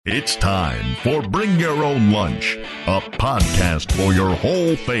It's time for Bring Your Own Lunch, a podcast for your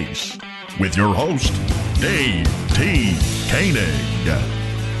whole face, with your host, Dave T. Koenig.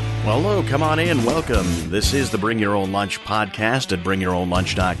 Well, hello, come on in, welcome. This is the Bring Your Own Lunch podcast at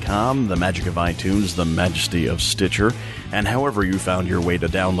BringYourOwnLunch.com, the magic of iTunes, the majesty of Stitcher, and however you found your way to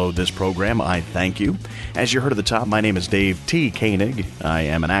download this program, I thank you. As you heard at the top, my name is Dave T. Koenig. I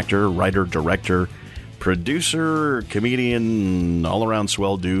am an actor, writer, director, producer, comedian, all-around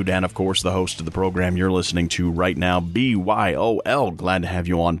swell dude, and of course the host of the program you're listening to right now, BYOL. Glad to have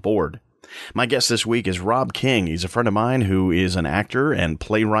you on board. My guest this week is Rob King. He's a friend of mine who is an actor and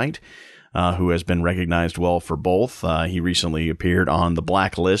playwright who has been recognized well for both. He recently appeared on The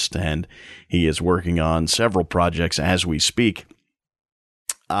Blacklist, and he is working on several projects as we speak.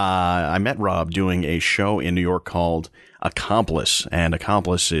 I met Rob doing a show in New York called Accomplice, and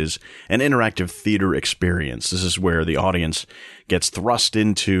Accomplice is an interactive theater experience. This is where the audience gets thrust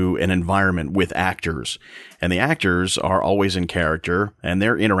into an environment with actors, and the actors are always in character, and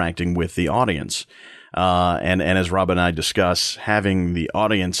they're interacting with the audience. And as Rob and I discuss, having the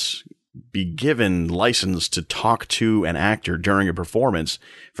audience be given license to talk to an actor during a performance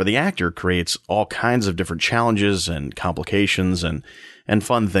for the actor creates all kinds of different challenges and complications and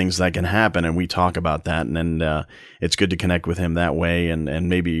fun things that can happen. And we talk about that. And it's good to connect with him that way and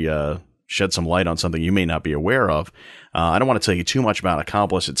maybe shed some light on something you may not be aware of. I don't want to tell you too much about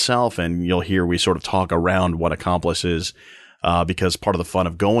Accomplice itself, and you'll hear we sort of talk around what Accomplice is. Because part of the fun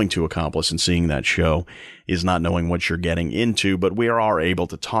of going to Accomplice and seeing that show is not knowing what you're getting into, but we are able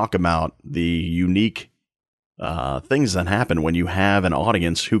to talk about the unique things that happen when you have an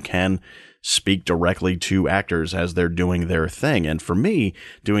audience who can speak directly to actors as they're doing their thing. And for me,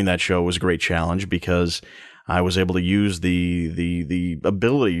 doing that show was a great challenge because I was able to use the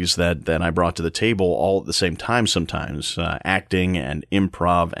abilities that I brought to the table all at the same time sometimes, acting and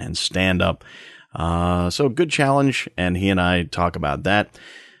improv and stand-up. So good challenge, and he and I talk about that.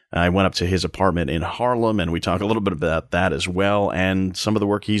 I went up to his apartment in Harlem, and we talk a little bit about that as well, and some of the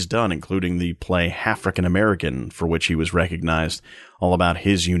work he's done, including the play African American, for which he was recognized, all about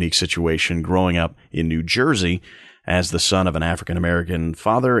his unique situation growing up in New Jersey as the son of an African American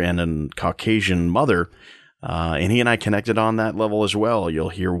father and a Caucasian mother. And he and I connected on that level as well. You'll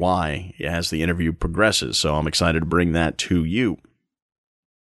hear why as the interview progresses, so I'm excited to bring that to you.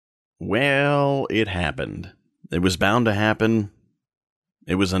 Well, it happened. It was bound to happen.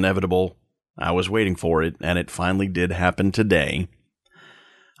 It was inevitable. I was waiting for it, and it finally did happen today.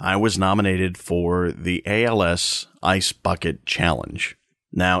 I was nominated for the ALS Ice Bucket Challenge.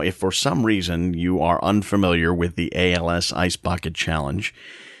 Now, if for some reason you are unfamiliar with the ALS Ice Bucket Challenge,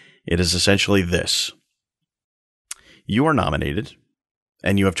 it is essentially this. You are nominated,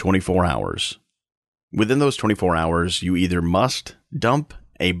 and you have 24 hours. Within those 24 hours, you either must dump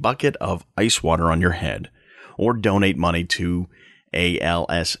a bucket of ice water on your head, or donate money to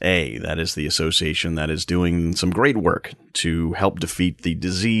ALSA. That is the association that is doing some great work to help defeat the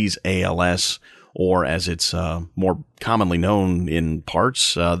disease ALS, or as it's more commonly known in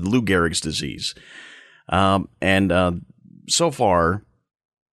parts, Lou Gehrig's disease. So far,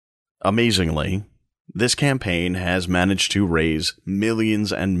 amazingly, this campaign has managed to raise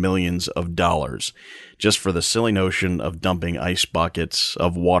millions and millions of dollars just for the silly notion of dumping ice buckets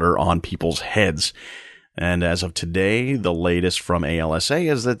of water on people's heads. And as of today, the latest from ALSA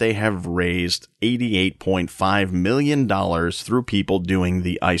is that they have raised $88.5 million through people doing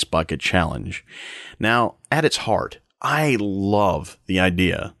the Ice Bucket Challenge. Now, at its heart, I love the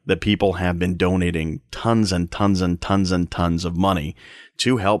idea that people have been donating tons and tons and tons and tons of money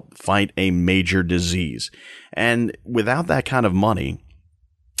to help fight a major disease. And without that kind of money,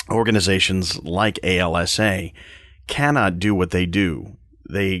 organizations like ALSA cannot do what they do.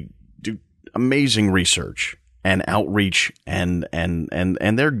 They do amazing research and outreach, and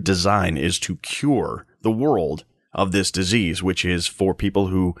their design is to cure the world of this disease, which is, for people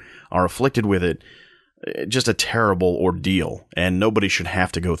who are afflicted with it, just a terrible ordeal, and nobody should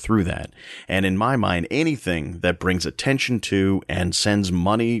have to go through that. And in my mind, anything that brings attention to and sends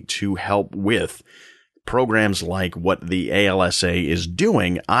money to help with programs like what the ALSA is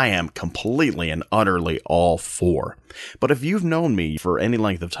doing, I am completely and utterly all for. But if you've known me for any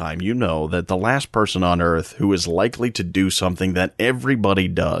length of time, you know that the last person on earth who is likely to do something that everybody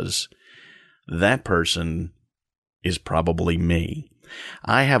does, that person is probably me.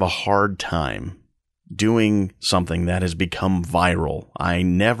 I have a hard time doing something that has become viral. I've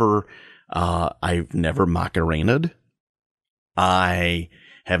never Macarena'd. I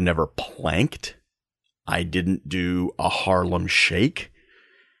have never planked. I didn't do a Harlem Shake.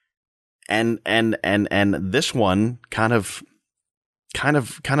 And this one kind of kind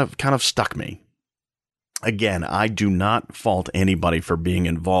of stuck me. Again, I do not fault anybody for being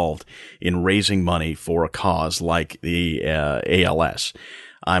involved in raising money for a cause like the ALS.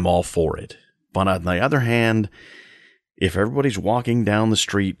 I'm all for it. But on the other hand, if everybody's walking down the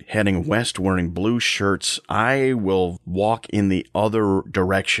street heading west wearing blue shirts, I will walk in the other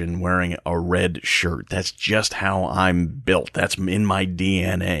direction wearing a red shirt. That's just how I'm built. That's in my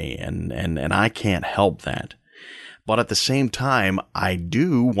DNA, and I can't help that. But at the same time, I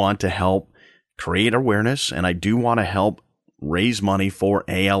do want to help create awareness, and I do want to help raise money for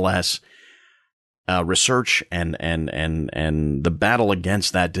ALS research and the battle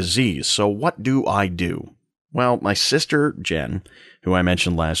against that disease. So what do I do? Well, my sister Jen, who I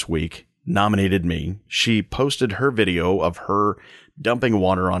mentioned last week, nominated me. She posted her video of her dumping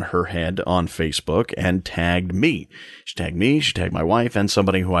water on her head on Facebook and tagged me. She tagged my wife, and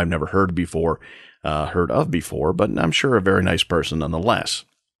somebody who I've never heard of before, but I'm sure a very nice person nonetheless.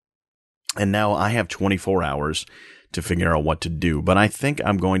 And now I have 24 hours to figure out what to do, but I think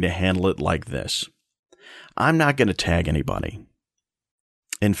I'm going to handle it like this. I'm not going to tag anybody.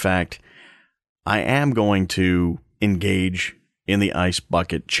 In fact, I am going to engage in the ice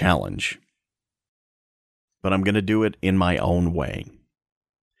bucket challenge, but I'm going to do it in my own way.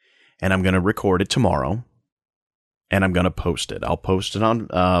 And I'm going to record it tomorrow, and I'm going to post it. I'll post it on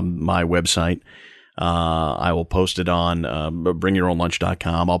my website. I will post it on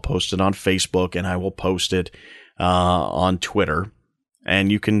bringyourownlunch.com. I'll post it on Facebook, and I will post it on Twitter,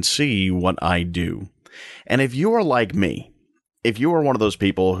 and you can see what I do. And if you are like me, if you are one of those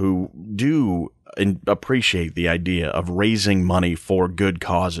people who do appreciate the idea of raising money for good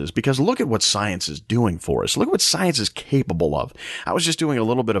causes, because look at what science is doing for us. Look at what science is capable of. I was just doing a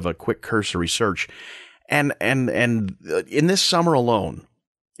little bit of a quick cursory search, and in this summer alone,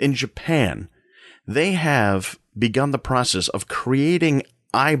 in Japan, they have begun the process of creating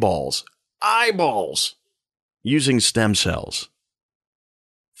eyeballs, using stem cells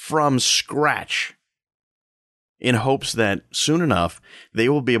from scratch, in hopes that soon enough they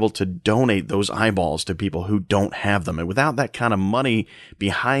will be able to donate those eyeballs to people who don't have them. And without that kind of money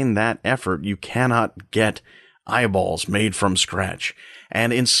behind that effort, you cannot get eyeballs made from scratch.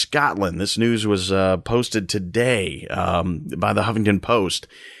 And in Scotland, this news was posted today by the Huffington Post.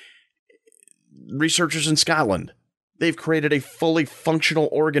 Researchers in Scotland, they've created a fully functional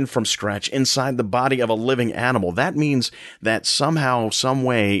organ from scratch inside the body of a living animal. That means that somehow, some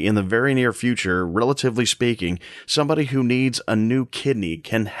way, in the very near future, relatively speaking, somebody who needs a new kidney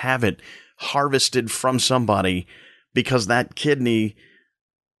can have it harvested from somebody because that kidney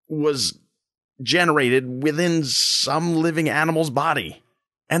was generated within some living animal's body.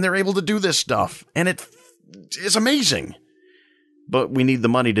 And they're able to do this stuff. And it is amazing. But we need the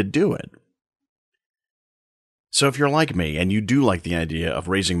money to do it. So if you're like me and you do like the idea of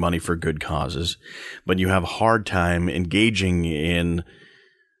raising money for good causes, but you have a hard time engaging in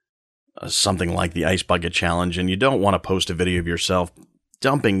something like the Ice Bucket Challenge, and you don't want to post a video of yourself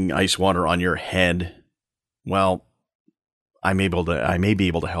dumping ice water on your head, well, I may be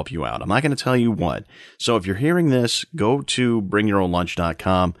able to help you out. I'm not going to tell you what. So if you're hearing this, go to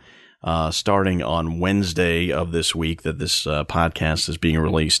bringyourownlunch.com starting on Wednesday of this week that this podcast is being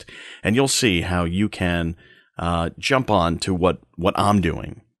released, and you'll see how you can jump on to what I'm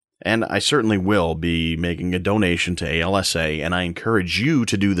doing. And I certainly will be making a donation to ALSA, and I encourage you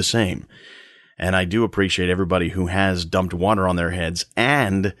to do the same. And I do appreciate everybody who has dumped water on their heads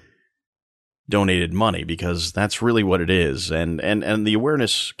and donated money, because that's really what it is. And the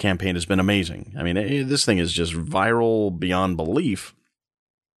awareness campaign has been amazing. I mean, this thing is just viral beyond belief.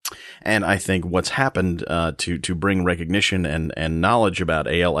 And I think what's happened to bring recognition and knowledge about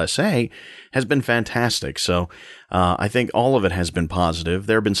ALSA has been fantastic. So I think all of it has been positive.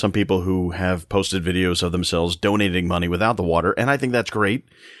 There have been some people who have posted videos of themselves donating money without the water, and I think that's great.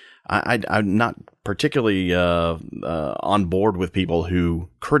 I'm not particularly on board with people who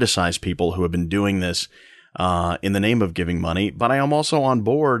criticize people who have been doing this in the name of giving money, but I am also on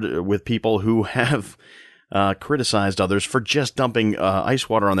board with people who have criticized others for just dumping ice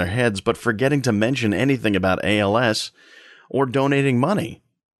water on their heads, but forgetting to mention anything about ALS or donating money.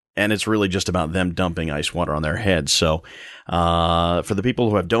 And it's really just about them dumping ice water on their heads. So for the people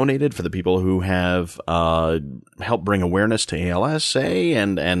who have donated, for the people who have helped bring awareness to ALSA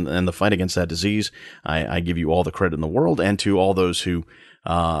and the fight against that disease, I give you all the credit in the world. And to all those who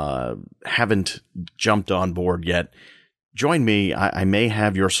haven't jumped on board yet, join me. I may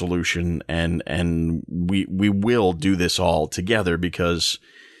have your solution, and we will do this all together because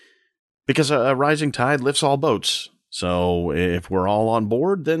a rising tide lifts all boats. So if we're all on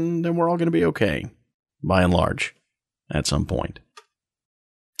board, then we're all going to be okay, by and large, at some point.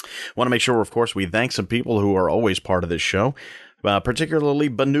 Want to make sure, of course, we thank some people who are always part of this show. Particularly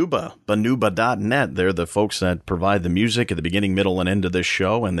Banuba.net. They're the folks that provide the music at the beginning, middle, and end of this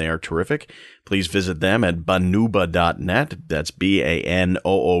show, and they are terrific. Please visit them at banuba.net. That's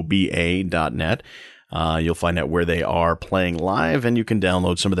BANOOBA.net. You'll find out where they are playing live, and you can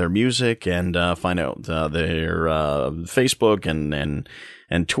download some of their music and find out their Facebook and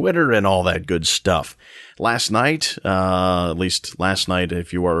Twitter and all that good stuff. Last night, at least last night,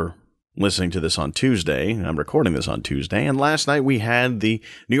 if you are listening to this on Tuesday, I'm recording this on Tuesday, and last night we had the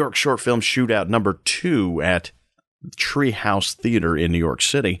New York Short Film Shootout #2 at Treehouse Theater in New York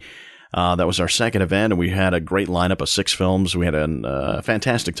City. That was our second event, and we had a great lineup of 6 films. We had a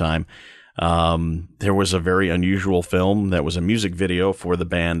fantastic time. There was a very unusual film that was a music video for the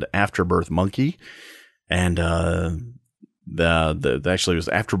band Afterbirth Monkey, and actually it was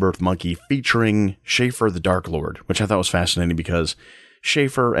Afterbirth Monkey featuring Schaefer the Dark Lord, which I thought was fascinating because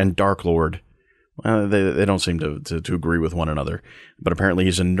Schaefer and Dark Lord, they don't seem to agree with one another. But apparently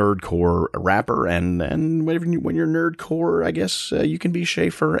he's a nerdcore rapper, and when you're nerdcore, I guess you can be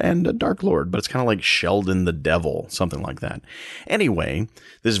Schaefer and a Dark Lord. But it's kind of like Sheldon the Devil, something like that. Anyway,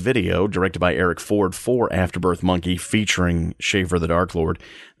 this video, directed by Eric Ford for Afterbirth Monkey, featuring Schaefer the Dark Lord,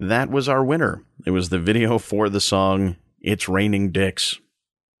 that was our winner. It was the video for the song It's Raining Dicks.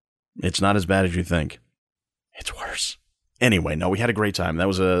 It's not as bad as you think. It's worse. Anyway, no, we had a great time. That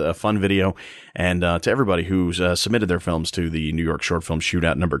was a fun video. And to everybody who's submitted their films to the New York Short Film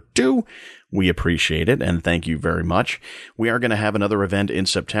Shootout #2, we appreciate it, and thank you very much. We are going to have another event in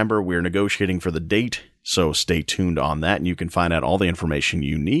September. We're negotiating for the date, so stay tuned on that, and you can find out all the information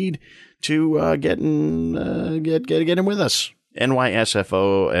you need to get in with us.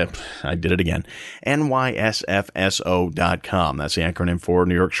 NYSFO, I did it again, NYSFSO.com. That's the acronym for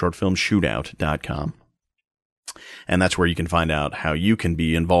New York Short Film Shootout.com. And that's where you can find out how you can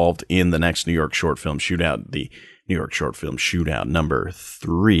be involved in the next New York Short Film Shootout, the New York Short Film Shootout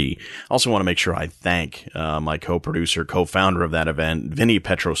 #3. Also want to make sure I thank my co-producer, co-founder of that event, Vinny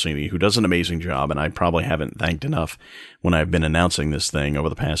Petrosini, who does an amazing job, and I probably haven't thanked enough when I've been announcing this thing over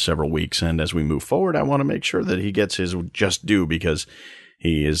the past several weeks. And as we move forward, I want to make sure that he gets his just due, because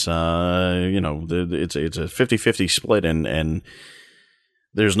he is, it's a 50-50 split, and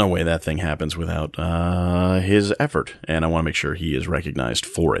there's no way that thing happens without his effort, and I want to make sure he is recognized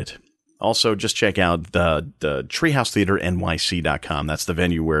for it. Also, just check out the TreehouseTheaterNYC.com. That's the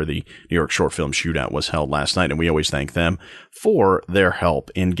venue where the New York Short Film Shootout was held last night, and we always thank them for their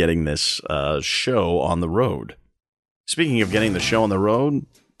help in getting this show on the road. Speaking of getting the show on the road,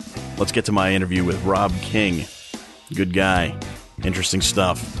 let's get to my interview with Rob King. Good guy. Interesting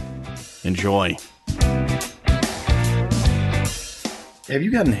stuff. Enjoy. Have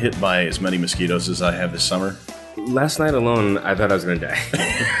you gotten hit by as many mosquitoes as I have this summer? Last night alone, I thought I was going to die.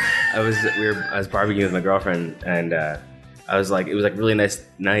 I was barbecuing with my girlfriend, and I was like, it was like a really nice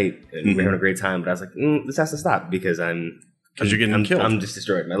night, and we were having a great time. But I was like, this has to stop because you're getting killed. I'm just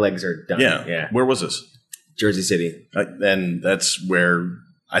destroyed. My legs are done. Yeah. Where was this? Jersey City. And that's where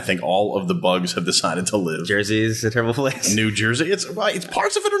I think all of the bugs have decided to live. Jersey is a terrible place. New Jersey, it's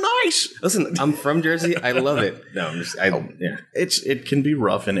parts of it are nice. Listen, I'm from Jersey. I love it. No, yeah. It can be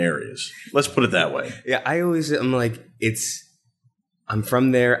rough in areas. Let's put it that way. Yeah, I'm like, I'm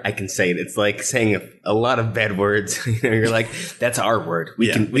from there. I can say it. It's like saying a lot of bad words. You're like, that's our word.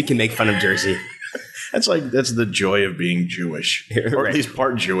 We can make fun of Jersey. That's the joy of being Jewish, or at least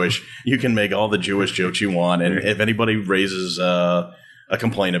part Jewish. You can make all the Jewish jokes you want, and if anybody raises a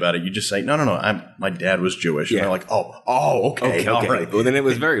complaint about it, you just say, no, my dad was Jewish. And they're like, okay. All right. Well, then it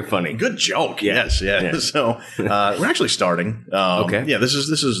was very funny. Good joke. Yes. Yeah. So we're actually starting. Okay. Yeah, this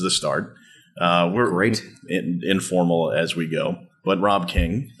is the start. We're great, informal as we go. But Rob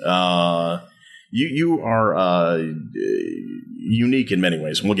King, you are unique in many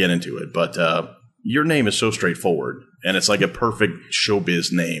ways, and we'll get into it. But your name is so straightforward, and it's like a perfect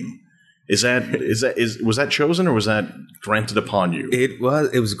showbiz name. Was that chosen, or was that granted upon you? It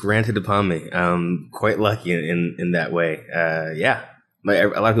was granted upon me. Quite lucky in that way. Yeah. A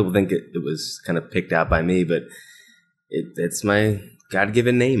lot of people think it was kind of picked out by me, but it's my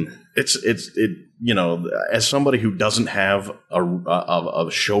God-given name. It's as somebody who doesn't have a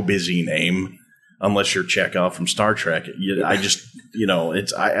showbizy name, unless you're Chekhov from Star Trek, I just,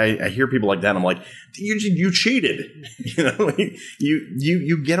 I hear people like that, and I'm like, you cheated.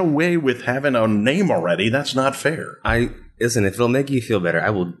 You get away with having a name already. That's not fair. Listen, if it'll make you feel better, I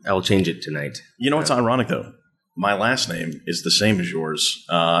will change it tonight. You know what's ironic though? My last name is the same as yours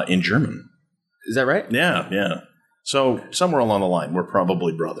in German. Is that right? Yeah. So somewhere along the line, we're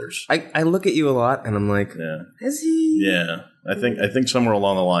probably brothers. I look at you a lot, and I'm like, is he? Yeah. I think somewhere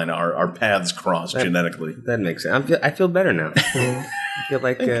along the line our paths crossed genetically. That makes sense. I feel better now. I feel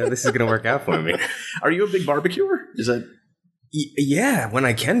like this is going to work out for me. Are you a big barbecuer? Is that? Yeah, when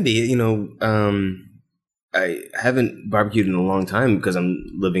I can be. I haven't barbecued in a long time because I'm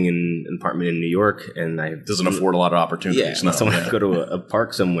living in an apartment in New York, and I doesn't afford a lot of opportunities. Yeah, so I go to a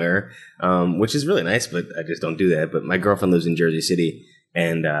park somewhere, which is really nice, but I just don't do that. But my girlfriend lives in Jersey City,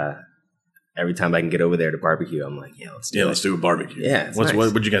 and every time I can get over there to barbecue, I'm like, let's do a barbecue. Yeah, nice.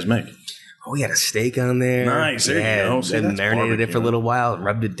 What'd you guys make? Oh, we had a steak on there. Nice. There you go. See, and marinated it for a little while,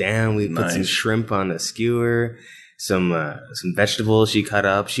 rubbed it down. We put some shrimp on a skewer, some vegetables she cut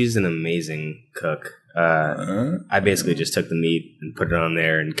up. She's an amazing cook. I basically just took the meat and put it on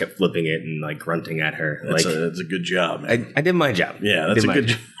there and kept flipping it and like grunting at her. That's a good job, man. I did my job. Yeah, that's a good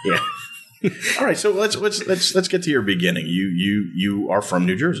job. Yeah. All right, so let's get to your beginning. You are from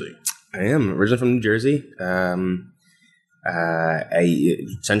New Jersey. I am originally from New Jersey.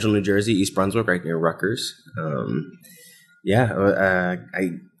 Central New Jersey, East Brunswick, right near Rutgers. I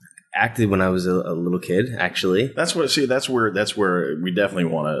acted when I was a little kid. Actually, that's where we definitely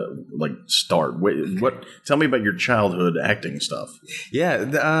want to start. What? Tell me about your childhood acting stuff. Yeah,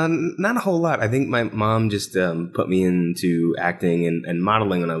 not a whole lot. I think my mom just put me into acting and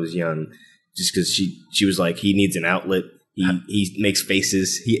modeling when I was young, just because she was like, he needs an outlet. He makes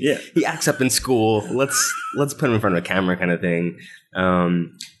faces. He acts up in school. Let's put him in front of a camera, kind of thing. I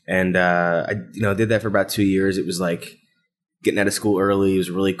did that for about 2 years. It was like getting out of school early. It was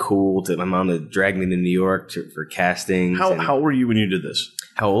really cool. My mom to drag me to New York for castings. How old were you when you did this?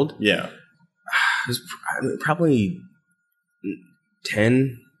 How old? Yeah, I was probably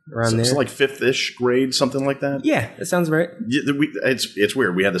 10. Around there. So like fifth-ish grade, something like that? Yeah, that sounds right. Yeah, it's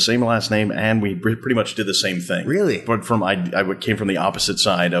weird. We had the same last name, and we pretty much did the same thing. Really? But I came from the opposite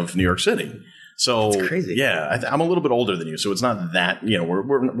side of New York City. So that's crazy. Yeah, I'm a little bit older than you, so it's not that,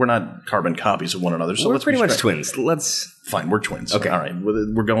 we're not carbon copies of one another. So we're pretty much twins. Fine, we're twins. Okay. All right.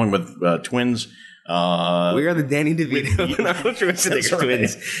 We're going with twins. We are the Danny DeVito and Arnold Schwarzenegger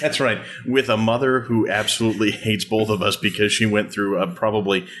twins. That's right. With a mother who absolutely hates both of us because she went through a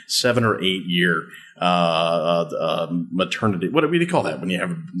probably 7 or 8 year maternity. What do you call that when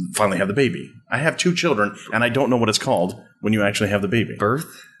you finally have the baby? I have 2 children, and I don't know what it's called when you actually have the baby.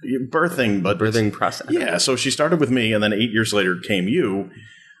 Birthing process. Yeah. So she started with me, and then 8 years later came you.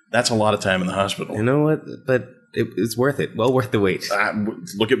 That's a lot of time in the hospital. You know what? But it's worth it. Well worth the wait.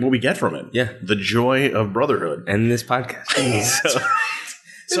 Look at what we get from it. Yeah. The joy of brotherhood. And this podcast.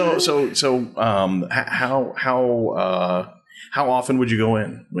 How often would you go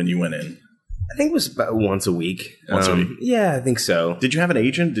in when you went in? I think it was about once a week. Once a week? Yeah, I think so. Did you have an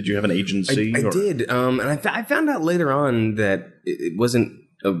agent? Did you have an agency? I did. And I found out later on that it wasn't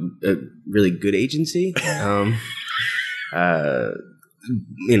a really good agency.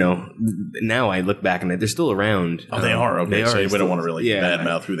 Now I look back and they're still around. Oh, they are? Okay. They are. So we don't want to really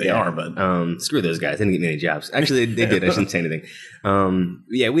badmouth who they are, but screw those guys. They didn't get me any jobs. Actually, they did. I shouldn't say anything.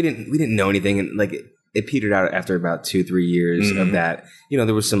 We didn't know anything, and it petered out after about 2-3 years of that.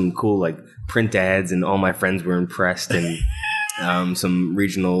 There was some cool print ads, and all my friends were impressed, and some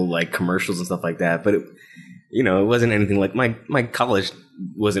regional commercials and stuff like that. But it wasn't anything like my college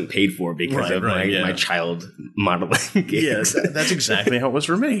wasn't paid for because of my child modeling gigs. Yes, that's exactly how it was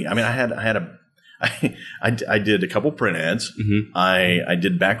for me. I mean, I did a couple print ads. Mm-hmm. I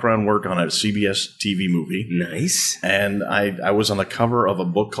did background work on a CBS TV movie. Nice. And I was on the cover of a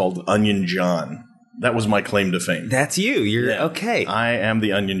book called Onion John. That was my claim to fame. That's you. You're okay. I am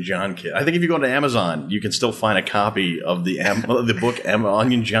the Onion John kid. I think if you go to Amazon, you can still find a copy of the book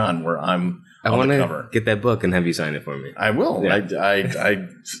Onion John where I'm on the cover. Get that book and have you sign it for me. I will. Yeah. I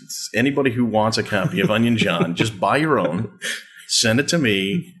anybody who wants a copy of Onion John, just buy your own, send it to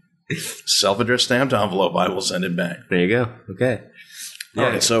me, self-addressed stamped envelope. I will send it back. There you go. Okay. Yeah.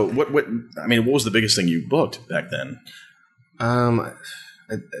 All right, so what was the biggest thing you booked back then? I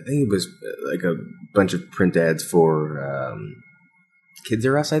think it was like a bunch of print ads for Kids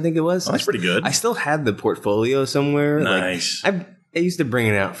R Us, I think it was. Oh, that's pretty good. I still had the portfolio somewhere. Nice. I used to bring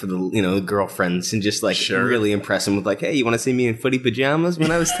it out for the girlfriends and just really impress them with hey, you want to see me in footy pajamas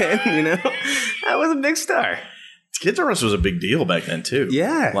when I was 10? I was a big star. Kids R Us was a big deal back then too.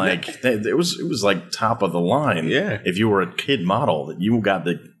 Yeah, it was like top of the line. Yeah, if you were a kid model, that you got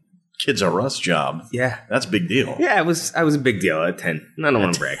the Kids R Us job. Yeah, that's a big deal. Yeah, I was a big deal at 10. I don't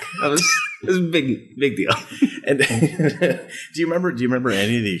want to brag. It was a big deal. And do you remember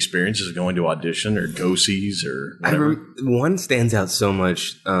any of the experiences going to audition or go-sees or whatever? One stands out so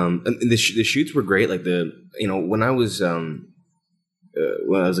much. The shoots were great. when I was doing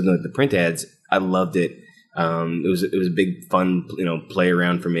the print ads, I loved it It was a big fun, play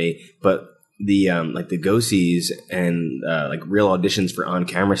around for me. But the like the go-sees and like real auditions for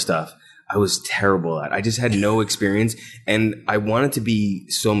on-camera stuff, I was terrible at. I just had no experience, and I wanted to be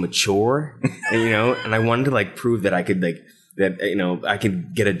so mature, and I wanted to like prove that I could I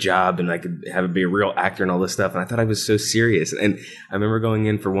could get a job and I could be a real actor and all this stuff. And I thought I was so serious. And I remember going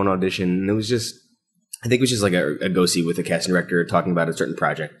in for one audition, and it was just, I think it was just like a go-see with a casting director talking about a certain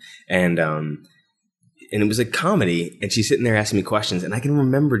project. And it was a comedy, and she's sitting there asking me questions, and I can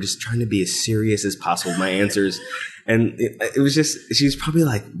remember just trying to be as serious as possible with my answers. And it was just, she was probably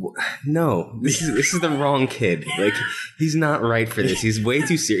like, no, this is the wrong kid. Like, he's not right for this. He's way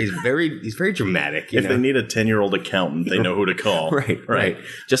too serious. He's very dramatic. If they need a 10-year-old accountant, they know who to call. Right.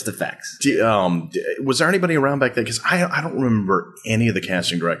 Just the facts. Was there anybody around back then? Because I don't remember any of the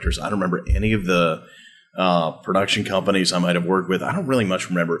casting directors. I don't remember any of the production companies I might have worked with. I don't really much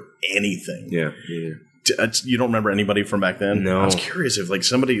remember anything. Yeah. You don't remember anybody from back then? No. I was curious if like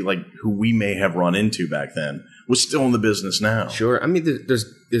somebody like who we may have run into back then was still in the business now. Sure. I mean,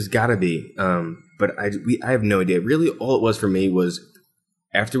 there's got to be, but I have no idea. Really, all it was for me was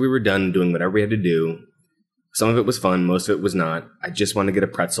after we were done doing whatever we had to do. Some of it was fun, most of it was not. I just wanted to get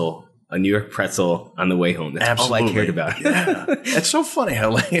a New York pretzel on the way home. That's Absolutely. all I cared about. Yeah, it's so funny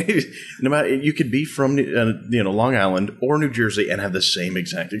how like, no matter you could be from Long Island or New Jersey and have the same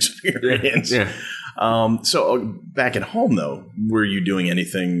exact experience. Yeah. So back at home though, were you doing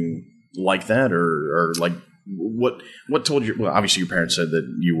anything like that, or like what told you? Well, obviously your parents said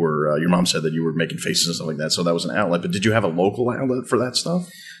that you were your mom said that you were making faces and stuff like that, so that was an outlet. But did you have a local outlet for that stuff?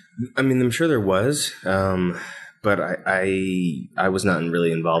 I mean, I'm sure there was. But I was not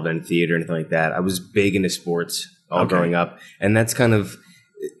really involved in theater or anything like that. I was big into sports growing up. And that's kind of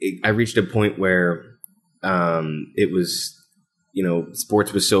 – I reached a point where it was –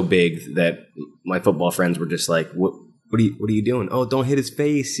 sports was so big that my football friends were just like, what are you doing? Oh, don't hit his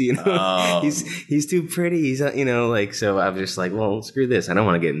face. He's too pretty. He's so I was just like, well, screw this. I don't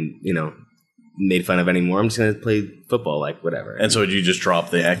want to get made fun of anymore. I'm just going to play football, like whatever. And so you just drop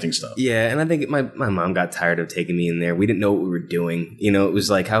the acting stuff? Yeah, and I think my mom got tired of taking me in there. We didn't know what we were doing. It was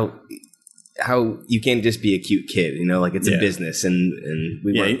like how you can't just be a cute kid. Like it's a business, and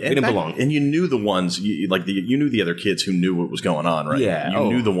we didn't belong. And you knew the ones you knew the other kids who knew what was going on, right? Yeah, you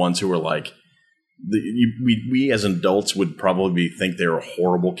knew the ones who were like we as adults would probably think they were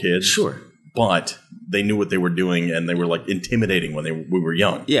horrible kids. Sure, but they knew what they were doing, and they were like intimidating when we were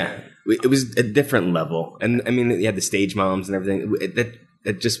young. Yeah. It was a different level. And I mean, you had the stage moms and everything.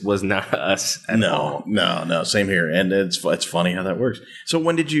 It just was not us at all. No. Same here. And it's funny how that works. So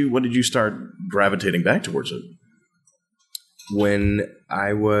when did you start gravitating back towards it? When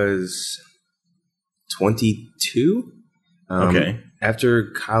I was 22. Okay. After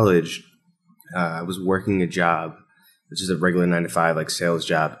college, I was working a job, which is a regular 9-to-5, like sales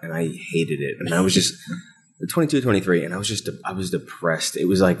job. And I hated it. And I was just... 22, 23, and I was depressed. It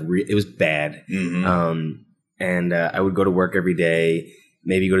was like it was bad. Mm-hmm. And I would go to work every day,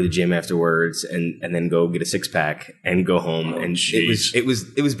 maybe go to the gym afterwards, and then go get a 6-pack and go home. And it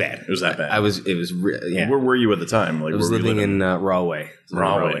was bad. It was that bad. Yeah. Where were you at the time? Like, I was living in Rahway.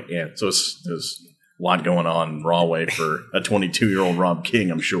 Rahway, yeah. So there's a lot going on in Rahway for a 22-year-old Rob King,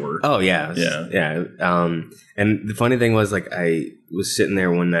 I'm sure. Oh yeah, yeah. And the funny thing was, like, I was sitting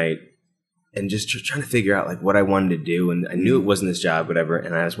there one night. And just trying to figure out like what I wanted to do, and I knew it wasn't this job, whatever.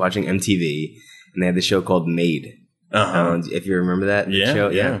 And I was watching MTV, and they had this show called Made. If you remember that show,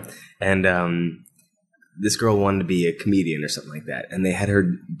 yeah. And this girl wanted to be a comedian or something like that, and they had her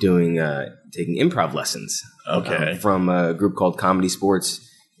taking improv lessons. Okay, from a group called Comedy Sports.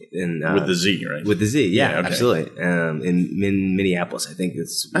 With the Z, right? With the Z, yeah, okay. Absolutely. In Minneapolis, I think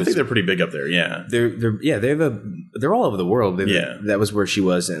I think they're pretty big up there. Yeah, they're all over the world. That was where she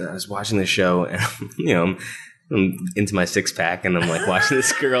was, and I was watching the show, and I'm into my 6-pack, and I'm like watching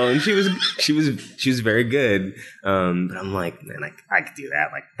this girl, and she was very good. But I'm like, man, I could do that.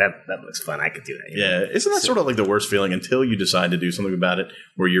 Like that looks fun. I could do that. Yeah, isn't that sort of like the worst feeling until you decide to do something about it,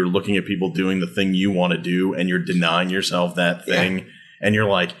 where you're looking at people doing the thing you want to do, and you're denying yourself that thing. Yeah. And you're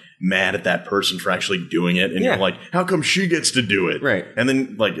like mad at that person for actually doing it. And you're like, how come she gets to do it? Right. And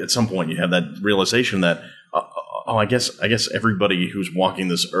then like at some point you have that realization that, I guess everybody who's walking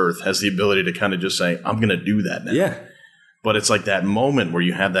this earth has the ability to kind of just say, I'm going to do that now. Yeah. But it's like that moment where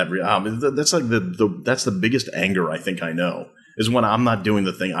you have that. That's like that's the biggest anger I think I know is when I'm not doing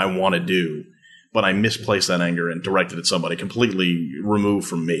the thing I want to do. But I misplaced that anger and directed at somebody completely removed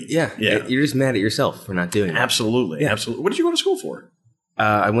from me. Yeah. You're just mad at yourself for not doing it. Absolutely. Yeah. Absolutely. What did you go to school for?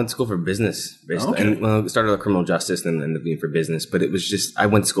 I went to school for business, basically. Okay. And, well, started with criminal justice and then ended up being for business. But it was just, I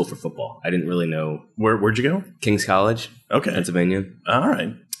went to school for football. I didn't really know. Where'd you go? King's College, Okay. Pennsylvania. All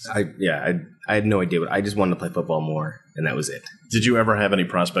right. I had no idea. But I just wanted to play football more, and that was it. Did you ever have any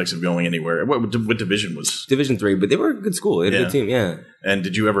prospects of going anywhere? What division was? Division III, but they were a good school. They had a good team, yeah. And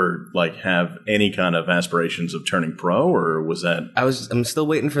did you ever have any kind of aspirations of turning pro, or was that? I'm still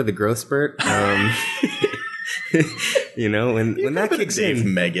waiting for the growth spurt. When that kicks Dave in,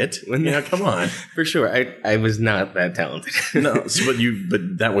 Meggett. Come on. for sure. I was not that talented. No,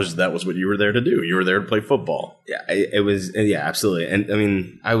 but that was what you were there to do. You were there to play football. Yeah, it was. Yeah, absolutely. And I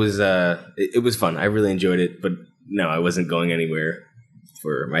mean, I was. It was fun. I really enjoyed it. But no, I wasn't going anywhere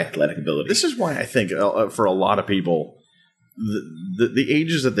for my athletic ability. This is why I think for a lot of people, the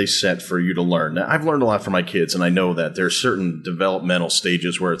ages that they set for you to learn. Now, I've learned a lot from my kids, and I know that there are certain developmental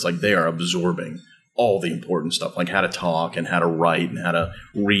stages where it's like they are absorbing all the important stuff, like how to talk and how to write and how to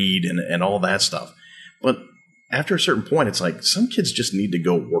read and all that stuff. But after a certain point, it's like some kids just need to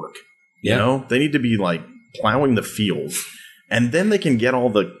go work. Yeah. They need to be like plowing the field, and then they can get all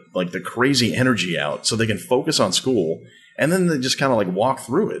the crazy energy out so they can focus on school, and then they just kind of walk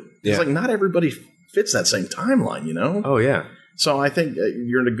through it. It's like not everybody fits that same timeline, Oh, yeah. So I think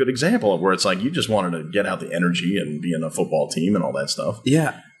you're a good example of where it's like you just wanted to get out the energy and be in a football team and all that stuff.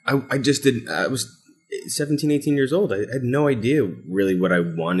 Yeah. I just did. I was 17, 18 years old. I had no idea really what I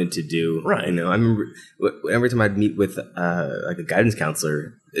wanted to do. Right. I remember every time I'd meet with a guidance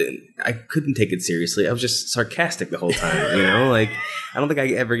counselor, I couldn't take it seriously. I was just sarcastic the whole time. I don't think I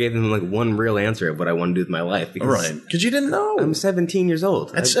ever gave them one real answer of what I want to do with my life. Because you didn't know. I'm 17 years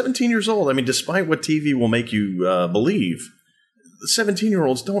old. At 17 years old, I mean, despite what TV will make you believe,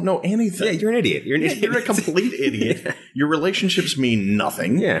 17-year-olds don't know anything. Yeah, you're an idiot. You're a complete idiot. Yeah. Your relationships mean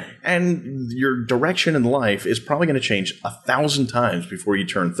nothing. Yeah. And your direction in life is probably going to change 1,000 times before you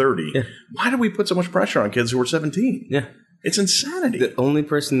turn 30. Yeah. Why do we put so much pressure on kids who are 17? Yeah. It's insanity. The only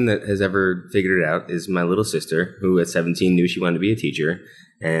person that has ever figured it out is my little sister, who at 17 knew she wanted to be a teacher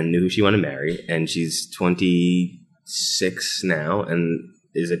and knew who she wanted to marry. And she's 26 now and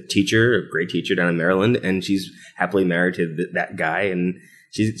is a teacher, a great teacher down in Maryland, and she's happily married to that guy, and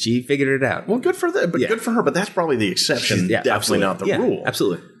she figured it out. Well, good for that, but good for her. But that's probably the exception, definitely not the rule.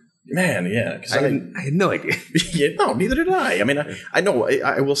 Absolutely, man. Yeah, because I had no idea. No, neither did I. I mean, I know.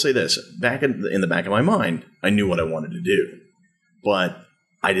 I will say this: back in the back of my mind, I knew what I wanted to do, but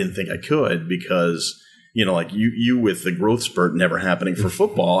I didn't think I could because. You with the growth spurt never happening for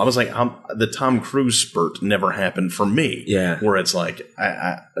football. I was like, the Tom Cruise spurt never happened for me. Yeah. Where it's like,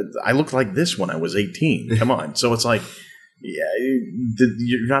 I looked like this when I was 18. Come on. So it's like,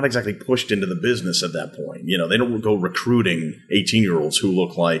 you're not exactly pushed into the business at that point. They don't go recruiting 18-year-olds who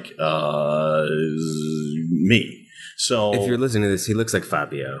look like me. So if you're listening to this, he looks like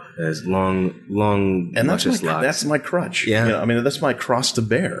Fabio. Has long, and luscious locks. That's my crutch. Yeah. That's my cross to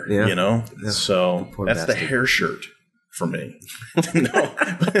bear. Yeah. Yeah. So that's bastard. the hair shirt for me. No.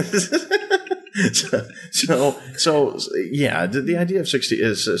 so yeah. The idea of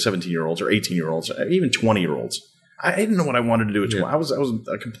 17-year-olds or 18-year-olds, even 20-year-olds. I didn't know what I wanted to do at 20. I was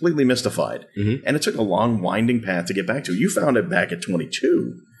completely mystified, and it took a long, winding path to get back to. You found it back at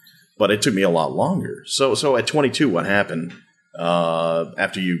 22. But it took me a lot longer. So at 22, what happened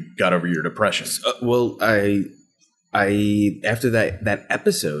after you got over your depression? Well, I after that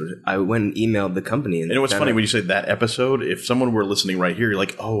episode, I went and emailed the company. And what's funny when you say that episode, if someone were listening right here, you're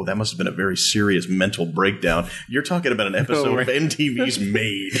like, oh, that must have been a very serious mental breakdown. You're talking about an episode of MTV's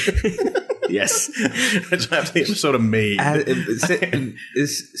Made. Yes. It's after the episode of Made.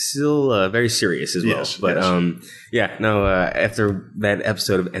 It's still very serious as well. Yes, but after that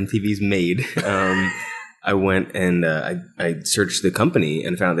episode of MTV's Made, I went and I searched the company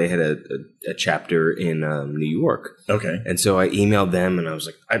and found they had a chapter in New York. Okay. And so I emailed them and I was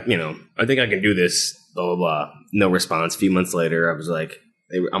like, I think I can do this, blah, blah, blah. No response. A few months later, I was like,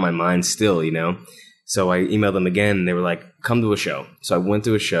 they were on my mind still, So I emailed them again and they were like, come to a show. So I went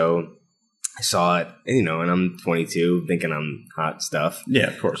to a show. I saw it, and I'm 22, thinking I'm hot stuff. Yeah,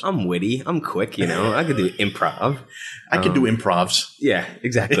 of course. I'm witty. I'm quick, I could do improv. I could do improvs. Yeah,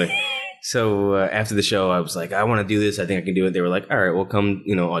 exactly. So after the show, I was like, I want to do this. I think I can do it. They were like, all right, well, come,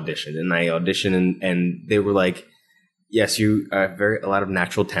 audition. And I auditioned, and they were like, yes, you have a lot of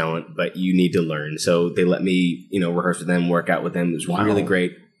natural talent, but you need to learn. So they let me, rehearse with them, work out with them. It was really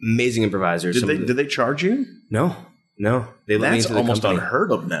great. Amazing impevisers. Did they charge you? No. They let me into the almost company.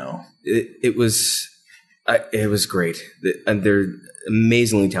 Unheard of now. It was great. And they're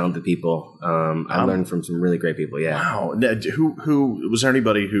amazingly talented people. I learned from some really great people. Yeah. Wow. Who was there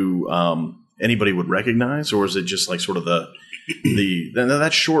anybody who anybody would recognize, or is it just like sort of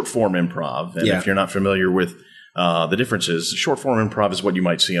that's short form improv? And if you're not familiar with the differences, short form improv is what you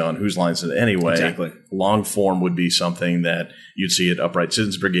might see on Whose Lines Is It Anyway? Exactly. Long form would be something that you'd see at Upright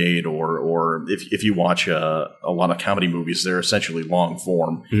Citizens Brigade, or if you watch a lot of comedy movies, they're essentially long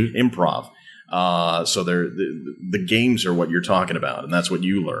form improv. So the games are what you're talking about, and that's what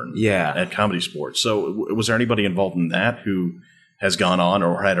you learn at Comedy Sports. So was there anybody involved in that who has gone on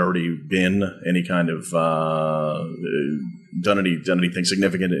or had already been any kind of done anything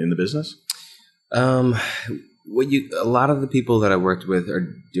significant in the business? A lot of the people that I worked with are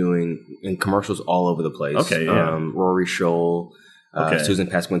doing in commercials all over the place. Okay, yeah. Rory Scholl, Susan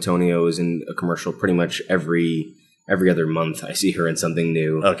Pasquantonio is in a commercial pretty much every other month. I see her in something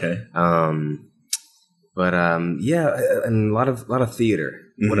new. Okay. And a lot of theater.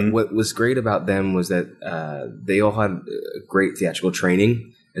 What was great about them was that they all had great theatrical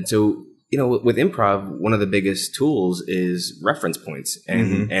training, and so with improv, one of the biggest tools is reference points,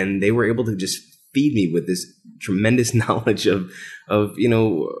 and they were able to just feed me with this tremendous knowledge of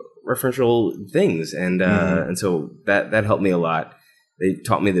referential things, and so that helped me a lot. They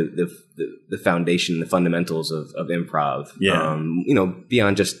taught me the foundation, the fundamentals of improv. Yeah.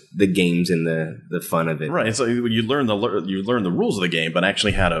 Beyond just the games and the fun of it. Right. It's like you learn the rules of the game, but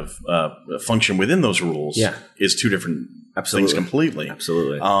actually how to function within those rules. Is two different things completely.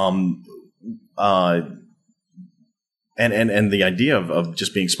 Absolutely. And the idea of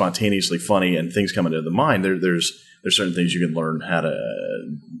just being spontaneously funny and things coming to the mind, there's certain things you can learn how to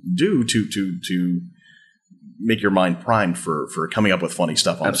do to make your mind primed for coming up with funny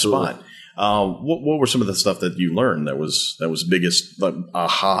stuff on the spot. What were some of the stuff that you learned that was biggest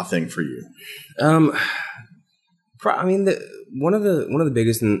aha thing for you? One of the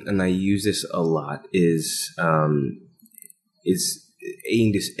biggest, and I use this a lot, is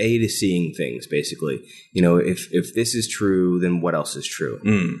A to seeing things, basically. If this is true, then what else is true?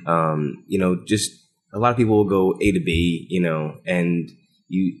 Just a lot of people will go A to B, and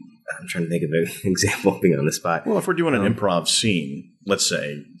I'm trying to think of an example being on the spot. Well, if we're doing an improv scene, let's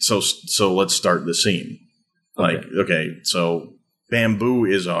say, so let's start the scene. So bamboo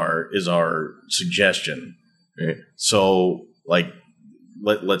is our suggestion. Right. So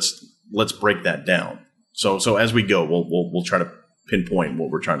let's break that down. So as we go, we'll try to pinpoint what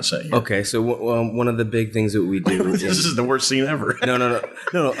we're trying to say here. Okay, so one of the big things that we do this is the worst scene ever.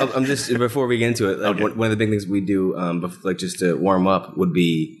 No. I'm just, before we get into it, one of the big things we do, just to warm up, would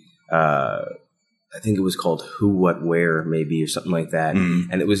be I think it was called Who, What, Where, maybe, or something like that.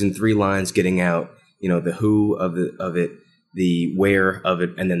 And it was in 3 lines, getting out, the who of it, the where of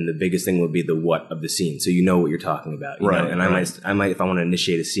it, and then the biggest thing would be the what of the scene. So you know what you're talking about. Right. And I might, if I want to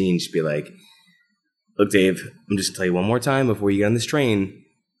initiate a scene, just be like, look, Dave, I'm just going to tell you one more time before you get on this train.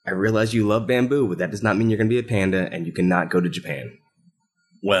 I realize you love bamboo, but that does not mean you're going to be a panda and you cannot go to Japan.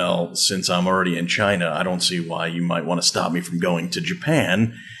 Well, since I'm already in China, I don't see why you might want to stop me from going to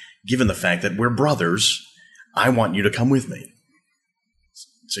Japan. Given the fact that we're brothers, I want you to come with me.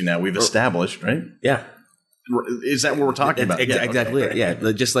 See, now we've established, right? Yeah. Is that what we're talking about? Exactly. Okay. Yeah,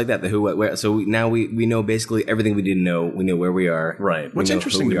 just like that. The who, what, where. So now we know basically everything we didn't know. We know where we are. Right. What's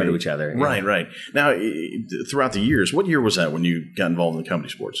interesting who we are to each other. Right. Now, throughout the years, what year was that when you got involved in the comedy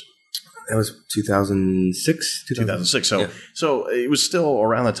sports? That was 2006. 2006. So it was still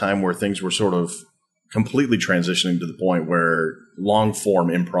around the time where things were sort of completely transitioning to the point where long form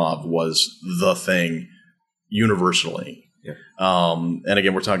improv was the thing universally. Yeah. And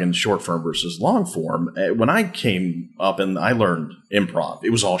again, we're talking short form versus long form. When I came up and I learned improv,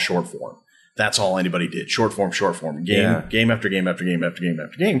 it was all short form. That's all anybody did. Short form, game after game after game after game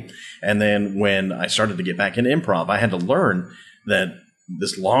after game. And then when I started to get back into improv, I had to learn that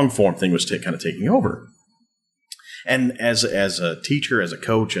this long form thing was kind of taking over. And as a teacher, as a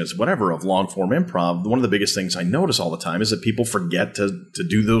coach, as whatever of long form improv, one of the biggest things I notice all the time is that people forget to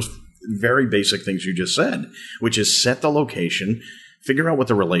do those very basic things you just said, which is set the location, figure out what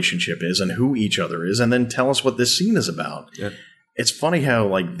the relationship is and who each other is, and then tell us what this scene is about. Yeah. It's funny how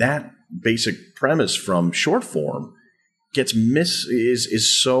that basic premise from short form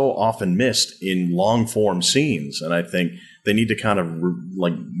is so often missed in long form scenes, and I think they need to kind of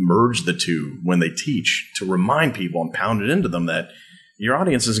merge the two when they teach to remind people and pound it into them that your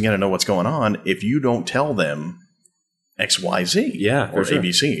audience isn't going to know what's going on if you don't tell them X, Y, Z, or sure.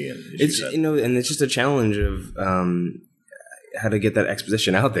 ABC. It's and it's just a challenge of how to get that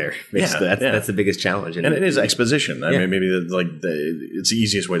exposition out there. Basically, that's the biggest challenge, and it is exposition. I mean, maybe it's the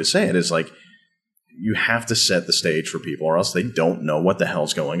easiest way to say it is you have to set the stage for people, or else they don't know what the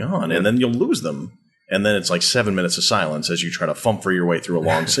hell's going on, and then you'll lose them. And then it's like 7 minutes of silence as you try to fumper your way through a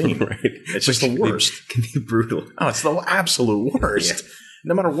long scene. Right. It's just the worst. It can be brutal. Oh, it's the absolute worst. Yeah.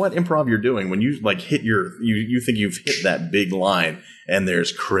 No matter what improv you're doing, when you like hit you think you've hit that big line and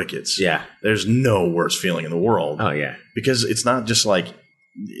there's crickets. Yeah. There's no worse feeling in the world. Oh, yeah. Because it's not just like,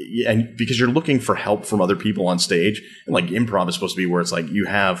 and because you're looking for help from other people on stage. And like improv is supposed to be where it's like you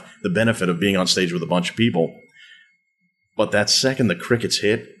have the benefit of being on stage with a bunch of people. But that second the crickets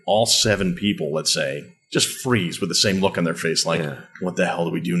hit, all 7 people, let's say, just freeze with the same look on their face, like, what the hell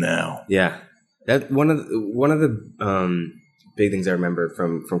do we do now? Yeah. That one of the big things I remember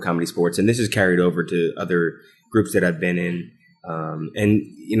from comedy sports, and this is carried over to other groups that I've been in. And,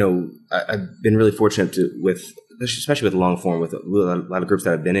 you know, I've been really fortunate especially with long form, with a lot of groups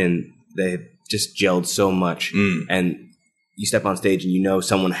that I've been in, they've just gelled so much. And you step on stage and you know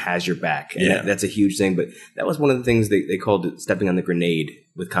someone has your back. And that's a huge thing. But that was one of the things they called it stepping on the grenade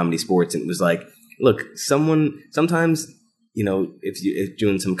with comedy sports. And it was like, look, sometimes, you know, if you're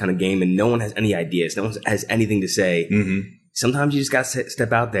doing some kind of game and no one has any ideas, no one has anything to say, sometimes you just got to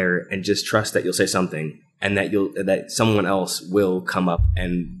step out there and just trust that you'll say something and that someone else will come up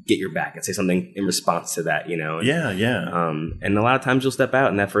and get your back and say something in response to that, you know? And a lot of times you'll step out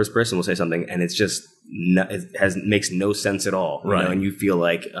and that first person will say something and it's just, makes no sense at all. Right. You know? And you feel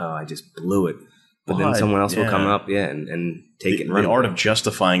like, oh, I just blew it. But then someone else will come up, and take it and run. The art of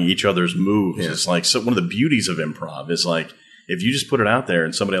justifying each other's moves is like, so one of the beauties of improv is like, if you just put it out there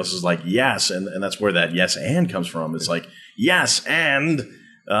and somebody else is like, yes, and that's where that yes and comes from. It's like, yes, and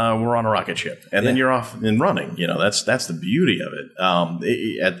we're on a rocket ship. And then you're off and running. You know, that's the beauty of it.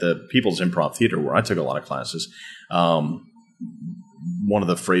 At the People's Improv Theater, where I took a lot of classes, one of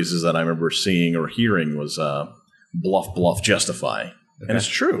the phrases that I remember seeing or hearing was bluff, bluff, justify. Okay. And it's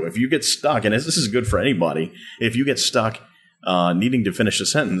true. If you get stuck, and this is good for anybody, if you get stuck needing to finish a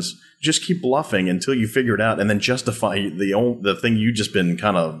sentence, just keep bluffing until you figure it out, and then justify the thing you just been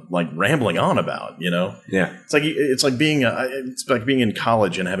kind of like rambling on about. You know, it's like being in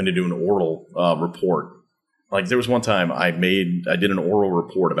college and having to do an oral report. Like there was one time I did an oral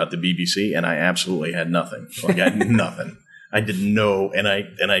report about the BBC, and I absolutely had nothing. Like I had nothing. I didn't know, and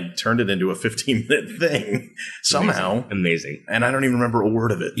I turned it into a 15-minute thing somehow. Amazing. And I don't even remember a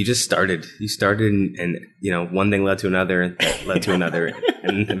word of it. You just started. You started, and you know, one thing led to another, and led to another,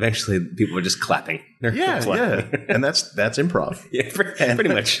 and eventually people were just clapping. Yeah. And that's improv. Yeah, pretty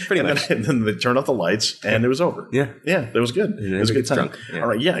much. And then they turned off the lights, and it was over. Yeah, it was good. It was a good time. Drunk. Yeah. All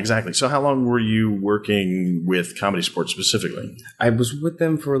right, yeah, exactly. So how long were you working with Comedy Sports specifically? I was with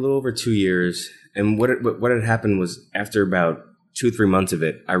them for a little over 2 years. And what had happened was after about 2 or 3 months of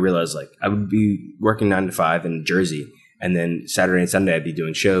it, I realized like I would be working 9 to 5 in Jersey, and then Saturday and Sunday I'd be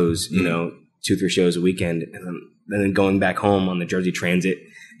doing shows, you know, 2-3 shows a weekend, and then going back home on the Jersey Transit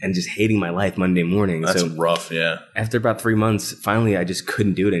and just hating my life Monday morning. That's rough, yeah. After about 3 months, finally I just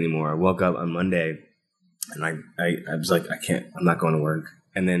couldn't do it anymore. I woke up on Monday, and I was like, I'm not going to work.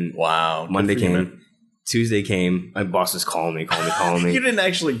 And then Monday came. Tuesday came. My boss was calling me. You didn't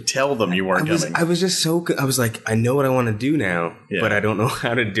actually tell them you weren't coming. I was just I was like, I know what I want to do now, but I don't know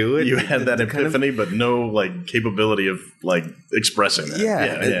how to do it. You had that epiphany, but no like capability of like expressing that.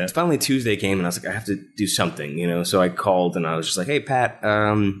 Yeah. Finally Tuesday came, and I was like, I have to do something, you know. So I called, and I was just like, Hey, Pat,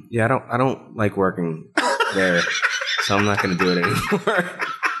 I don't like working there, so I'm not going to do it anymore.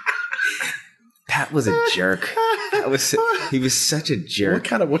 Pat was a jerk. He was such a jerk.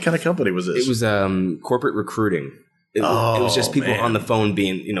 What kind of company was this? It was corporate recruiting. It was just people on the phone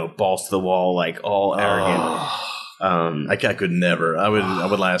being, you know, balls to the wall, like all arrogant. I could never. I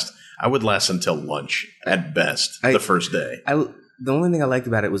would last until lunch at best. The first day. The only thing I liked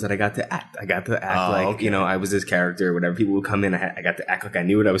about it was that I got to act. You know, I was this character or whatever. People would come in. I got to act like I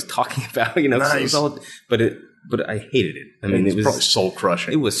knew what I was talking about. You know, nice. So but I hated it. I mean, it was probably soul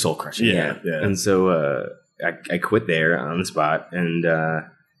crushing. It was soul crushing. Yeah. And so I quit there on the spot, and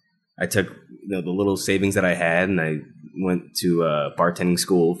I took the little savings that I had, and I went to bartending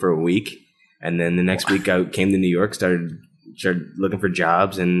school for a week, and then the next week I came to New York, started looking for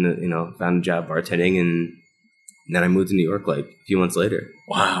jobs, and found a job bartending, and then I moved to New York like a few months later.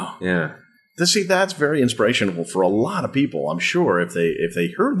 Wow. Yeah. See, that's very inspirational for a lot of people, I'm sure, if they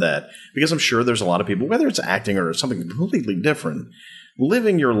heard that, because I'm sure there's a lot of people, whether it's acting or something completely different,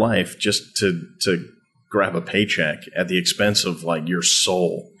 living your life just to grab a paycheck at the expense of like your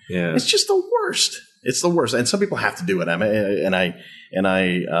soul. Yeah. It's just the worst. It's the worst. And some people have to do it. I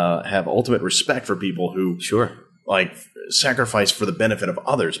have ultimate respect for people who like sacrifice for the benefit of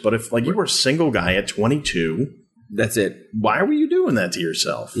others. But if like you were a single guy at 22, that's it. Why were you doing that to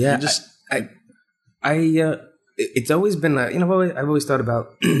yourself? Yeah. it's always been, I've always thought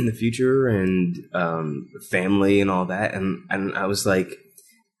about the future and family and all that. And I was like,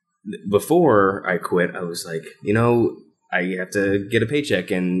 before I quit, I was like, I have to get a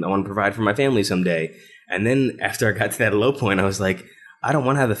paycheck and I want to provide for my family someday. And then after I got to that low point, I was like, I don't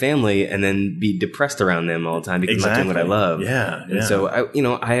want to have a family and then be depressed around them all the time because I'm not doing what I love. Yeah. And so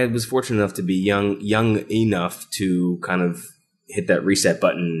I was fortunate enough to be young enough to kind of hit that reset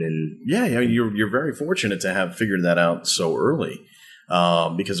button. And you're very fortunate to have figured that out so early.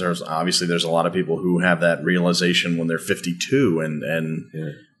 Because there's a lot of people who have that realization when they're 52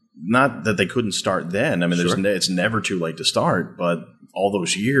 and not that they couldn't start then. I mean, it's never too late to start, but all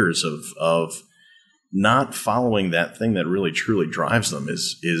those years of not following that thing that really truly drives them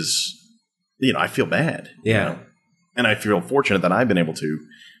is I feel bad. Yeah. And I feel fortunate that I've been able to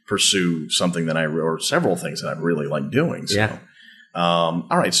pursue something that or several things that I really like doing. So, yeah. All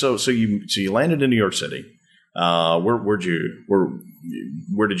right. So you landed in New York City. Where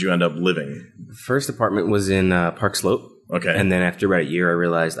did you end up living? First apartment was in Park Slope. Okay. And then after about a year, I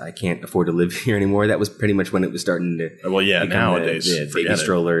realized I can't afford to live here anymore. That was pretty much when it was starting to. Well, yeah, nowadays. The baby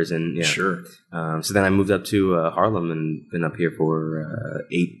strollers and yeah. Sure. So then I moved up to Harlem and been up here for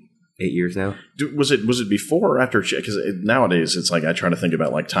 8 years now. Was it before or after? Because nowadays it's like I try to think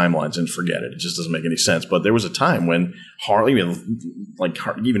about like timelines and forget it. It just doesn't make any sense. But there was a time when Harlem,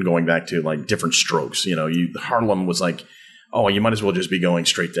 even going back to like different strokes, Harlem was like, oh, you might as well just be going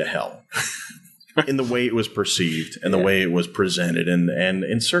straight to hell. In the way it was perceived and the way it was presented and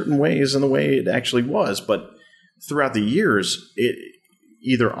in certain ways in the way it actually was. But throughout the years,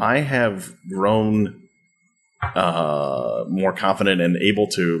 either I have grown more confident and able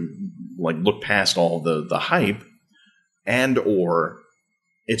to like look past all the hype, and or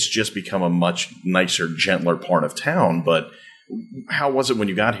it's just become a much nicer, gentler part of town. But how was it when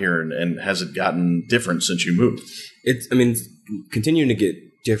you got here, and has it gotten different since you moved? It's continuing to get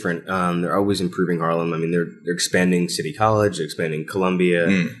different. They're always improving Harlem. I mean, they're expanding City College, they're expanding Columbia.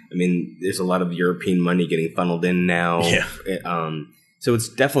 I mean, there's a lot of European money getting funneled in now. Yeah. So it's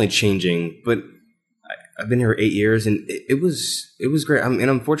definitely changing. But I've been here 8 years, and it was great.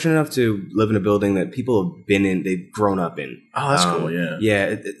 I'm fortunate enough to live in a building that people have been in, they've grown up in. Oh, that's cool. Yeah.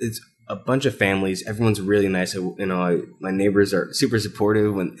 Yeah. It's a bunch of families. Everyone's really nice. My neighbors are super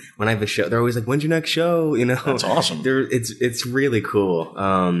supportive. When I have a show, they're always like, "When's your next show?" That's awesome. It's really cool.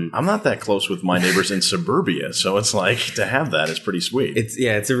 I'm not that close with my neighbors in suburbia, so it's like to have that is pretty sweet.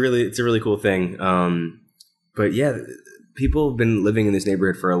 It's a really cool thing. But yeah, people have been living in this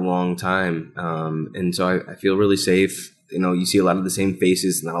neighborhood for a long time, and so I feel really safe. You see a lot of the same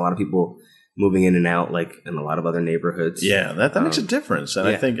faces, not a lot of people moving in and out like in a lot of other neighborhoods. Yeah, that makes a difference. And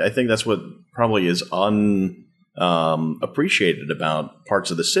I think that's what probably is appreciated about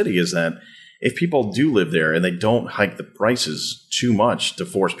parts of the city is that if people do live there and they don't hike the prices too much to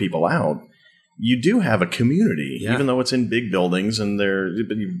force people out, you do have a community, even though it's in big buildings and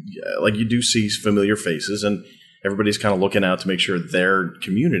you do see familiar faces and everybody's kind of looking out to make sure their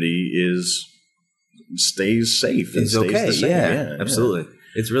community stays safe and stays okay. the same. Yeah, absolutely. Yeah.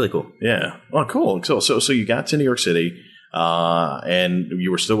 It's really cool. Yeah. Oh, cool. So you got to New York City, and you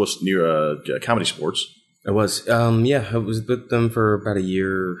were still with Comedy Sports. I was. I was with them for about a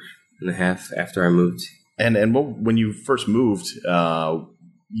year and a half after I moved. And when you first moved,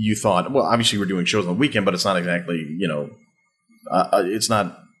 you thought, well, obviously you were doing shows on the weekend, but it's not exactly, it's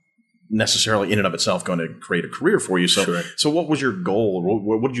not necessarily in and of itself going to create a career for you. So, sure. So what was your goal?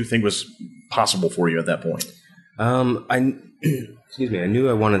 What did you think was possible for you at that point? Excuse me. I knew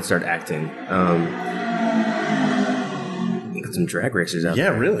I wanted to start acting. Got some drag racers out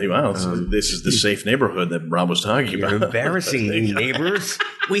there. Yeah, really. Wow. This is the safe neighborhood that Rob was talking about. You're embarrassing me, neighbors.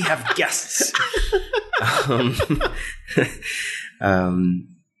 We have guests. What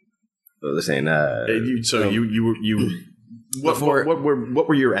was I saying? What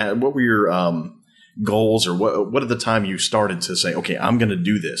were your goals, or what at the time you started to say, okay, I'm going to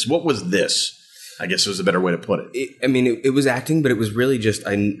do this? What was this? I guess was a better way to put it. It was acting, but it was really just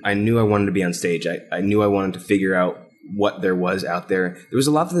I knew I wanted to be on stage. I knew I wanted to figure out what there was out there. There was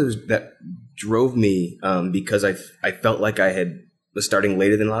a lot that drove me because I felt like I was starting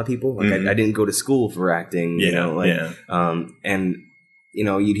later than a lot of people. Like I didn't go to school for acting. And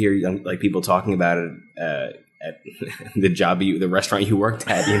you'd hear like people talking about it at the restaurant you worked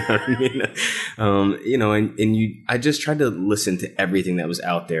at. You know what I mean? I just tried to listen to everything that was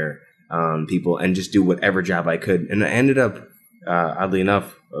out there. People and just do whatever job I could. And I ended up, oddly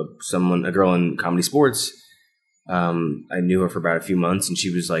enough, a girl in Comedy Sports, I knew her for about a few months and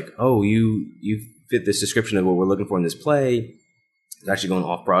she was like, oh, you fit this description of what we're looking for in this play. It's actually going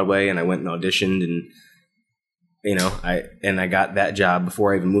off Broadway. And I went and auditioned and I got that job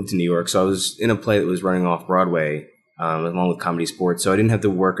before I even moved to New York. So I was in a play that was running off Broadway, along with Comedy Sports. So I didn't have to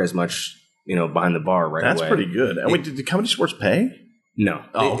work as much, behind the bar right away. That's pretty good. And wait, did Comedy Sports pay? No.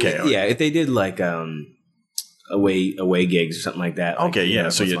 Oh, okay. Yeah, if they did like away gigs or something like that. Okay, yeah.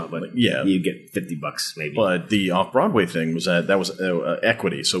 So you get $50 maybe. But the off Broadway thing was that was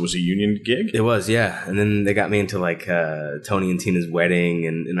equity. So it was a union gig. It was, yeah. And then they got me into like Tony and Tina's Wedding,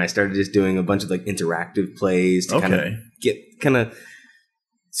 and I started just doing a bunch of like interactive plays to kind of.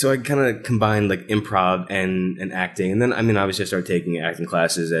 So I kind of combined like improv and acting, and then obviously I started taking acting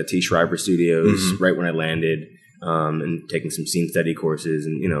classes at T. Schreiber Studios right when I landed, and taking some scene study courses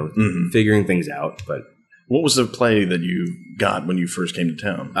and figuring things out, but. What was the play that you got when you first came to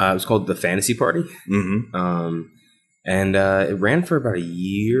town? It was called The Fantasy Party. Mm-hmm. And it ran for about a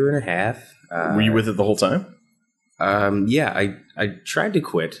year and a half. Were you with it the whole time? Yeah, I tried to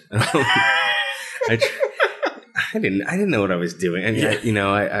quit. I didn't know what I was doing. I mean,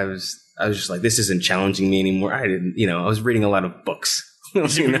 I was just like, this isn't challenging me anymore. I was reading a lot of books. I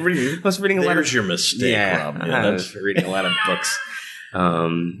was reading a lot of. There's your mistake, Rob. I was reading a lot of books.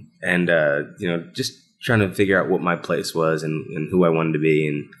 Just trying to figure out what my place was and who I wanted to be.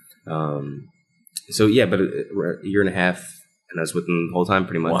 And but a year and a half, and I was with them the whole time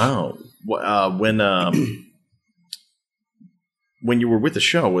pretty much. Wow. When you were with the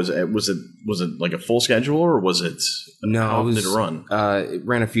show, was it like a full schedule, or was it how did it run? It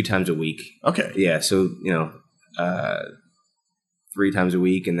ran a few times a week. Okay. Yeah, so 3 times a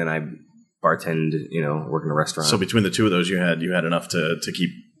week, and then I bartend, work in a restaurant. So between the two of those, you had enough to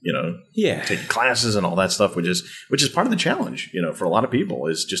keep taking classes and all that stuff, which is part of the challenge, for a lot of people,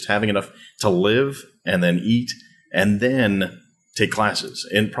 is just having enough to live and then eat and then take classes.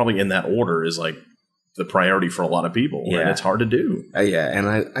 And probably in that order is like the priority for a lot of people. Yeah. And it's hard to do.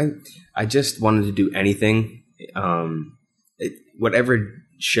 And I just wanted to do anything, whatever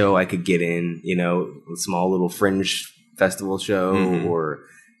show I could get in, a small little fringe festival show or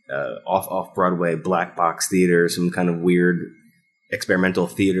off Broadway black box theater, some kind of weird experimental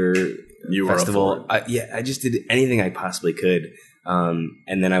theater festival. I just did anything I possibly could.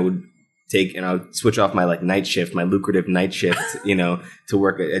 And then I would switch off my night shift, my lucrative night shift, to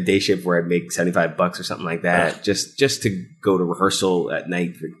work a day shift where I'd make $75 or something like that, just to go to rehearsal at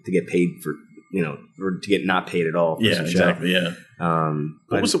night to get paid for, or to get not paid at all. For some exactly. show. Yeah.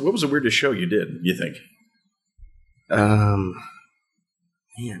 What was the weirdest show you did, you think?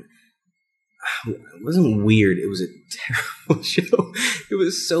 Man, it wasn't weird. It was a terrible show. It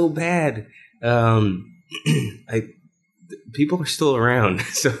was so bad. People are still around,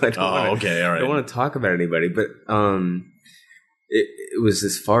 so I don't want to talk about anybody. But it was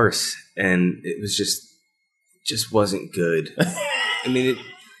this farce, and it was just wasn't good. I mean,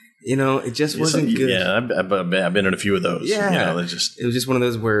 it just wasn't good. Yeah, I've been in a few of those. Yeah, it was just one of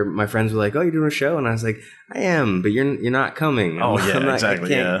those where my friends were like, "Oh, you're doing a show," and I was like, "I am, but you're not coming." Oh yeah,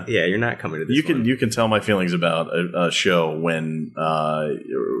 exactly. Yeah, you're not coming to this. You can tell my feelings about a show when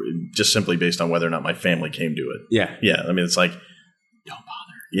just simply based on whether or not my family came to it. Yeah. I mean, it's like, don't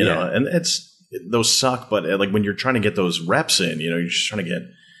bother, and those suck. But when you're trying to get those reps in, you're just trying to get.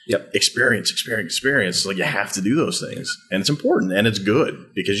 Yep. Experience. Like, you have to do those things, and it's important, and it's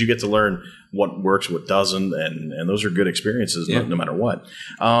good because you get to learn what works, what doesn't, and those are good experiences no matter what.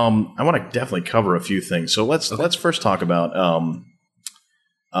 I want to definitely cover a few things. So let's first talk about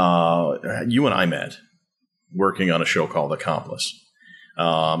you and I met working on a show called Accomplice.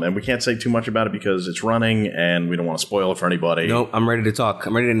 And we can't say too much about it because it's running and we don't want to spoil it for anybody. No, I'm ready to talk.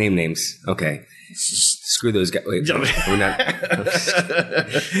 I'm ready to name names. Okay. Screw those guys. Wait, we're not.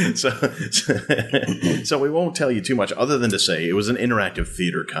 So we won't tell you too much other than to say it was an interactive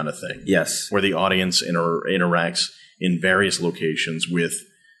theater kind of thing. Yes. Where the audience interacts in various locations with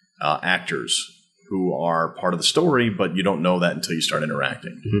actors who are part of the story, but you don't know that until you start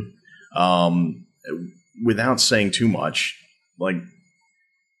interacting. Mm-hmm. Without saying too much,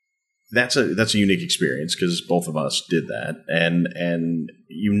 that's a unique experience because both of us did that, and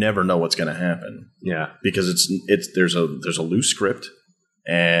you never know what's going to happen. Yeah, because there's a loose script,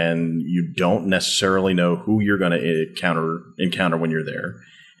 and you don't necessarily know who you're going to encounter when you're there,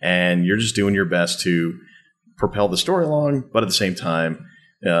 and you're just doing your best to propel the story along, but at the same time,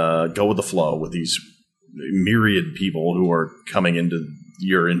 go with the flow with these myriad people who are coming into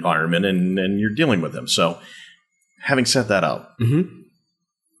your environment, and you're dealing with them. So, having set that up. Mm-hmm.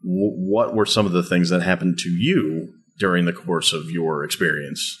 What were some of the things that happened to you during the course of your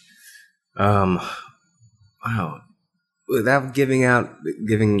experience? Wow. Without giving up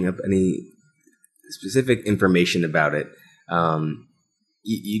any specific information about it,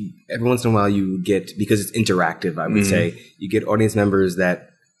 you every once in a while you get, because it's interactive, I would say, you get audience members that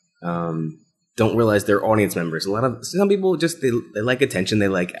don't realize they're audience members. Some people just they like attention. They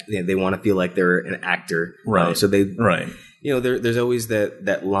want to feel like they're an actor, right? So there's always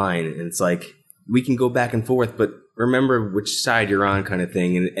that line, and it's like we can go back and forth, but remember which side you're on, kind of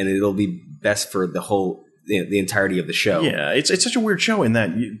thing, and it'll be best for the whole the entirety of the show. Yeah, it's such a weird show in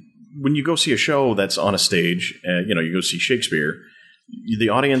that when you go see a show that's on a stage, you go see Shakespeare. The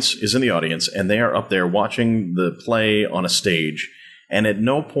audience is in the audience, and they are up there watching the play on a stage. And at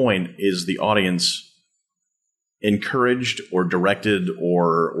no point is the audience encouraged or directed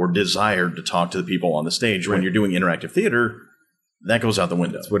or desired to talk to the people on the stage. Right. When you're doing interactive theater, that goes out the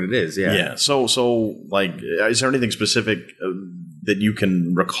window. That's what it is, yeah. Yeah. So like, is there anything specific that you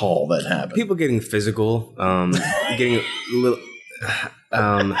can recall that happened? People getting physical, getting a little.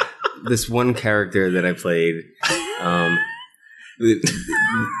 This one character that I played,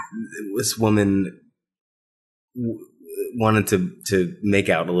 this woman wanted to make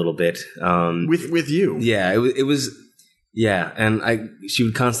out a little bit with you. Yeah, it was yeah, and she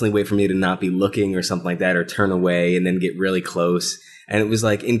would constantly wait for me to not be looking or something like that, or turn away and then get really close. And it was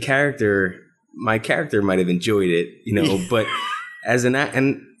like, in character, my character might have enjoyed it, but as an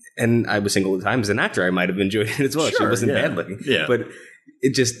and I was single at the time, as an actor I might have enjoyed it as well. Sure, she wasn't bad looking. Yeah. But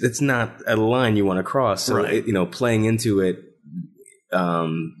it's not a line you want to cross. So right. Playing into it,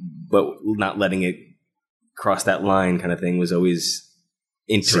 but not letting it cross that line, kind of thing, was always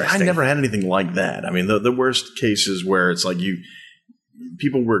interesting. See, I never had anything like that. I mean, the worst cases where it's like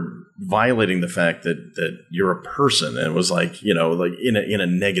people were violating the fact that you're a person, and it was like, like in a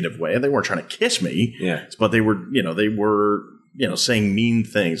negative way. And they weren't trying to kiss me. Yeah. But they were saying mean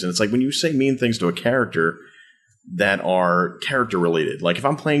things. And it's like, when you say mean things to a character that are character related, like if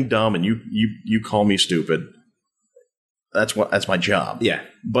I'm playing dumb and you call me stupid, that's my job. Yeah.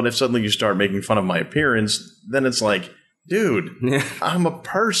 But if suddenly you start making fun of my appearance, then it's like, dude, I'm a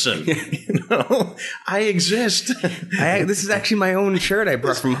person. I exist. This is actually my own shirt I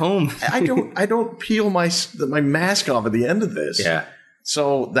brought from home. I don't peel my mask off at the end of this. Yeah.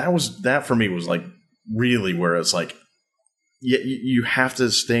 So that for me was like really where it's like, you have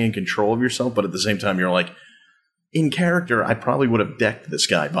to stay in control of yourself, but at the same time you're like, in character, I probably would have decked this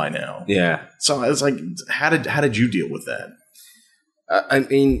guy by now. Yeah. So I was like, how did you deal with that? I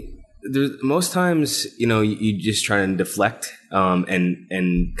mean, most times, you just try and deflect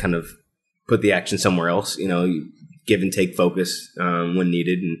and kind of put the action somewhere else. You give and take focus when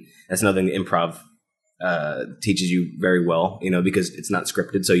needed, and that's another thing that improv teaches you very well. Because it's not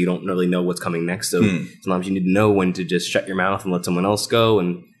scripted, so you don't really know what's coming next. So sometimes you need to know when to just shut your mouth and let someone else go,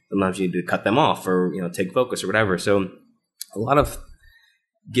 and sometimes you need to cut them off or take focus or whatever. So a lot of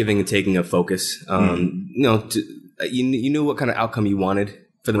giving and taking of focus. You knew what kind of outcome you wanted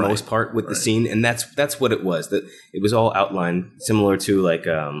for the most part with the scene, and that's what it was. That it was all outlined, similar to like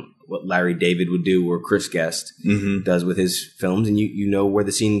what Larry David would do or Chris Guest does with his films, and you know where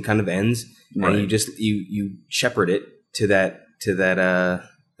the scene kind of ends, and you just you shepherd it to that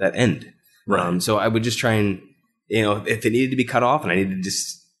end. Right. So I would just try and if it needed to be cut off and I needed to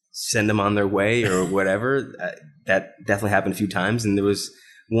just send them on their way or whatever, that definitely happened a few times. And there was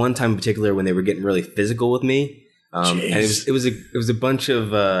one time in particular when they were getting really physical with me. And it was a bunch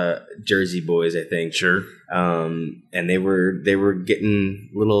of Jersey boys, I think. Sure. And they were getting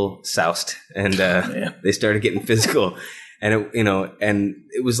a little soused, and they started getting physical. And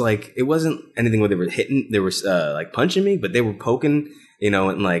it was like, it wasn't anything where they were hitting, they were like punching me, but they were poking,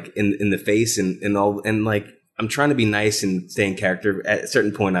 and like in the face and all, and like, I'm trying to be nice and stay in character. At a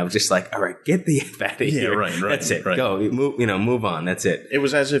certain point, I was just like, all right, get the F out of here. Right. That's it. Right. Go, move on. That's it. It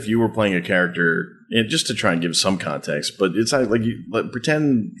was as if you were playing a character, just to try and give some context, but it's like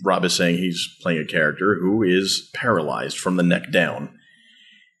pretend Rob is saying he's playing a character who is paralyzed from the neck down.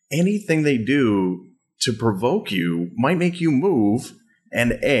 Anything they do to provoke you might make you move,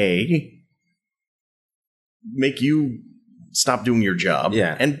 and make you stop doing your job,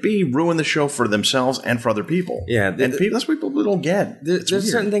 and B, ruin the show for themselves and for other people. Yeah, and that's what people don't get. There's a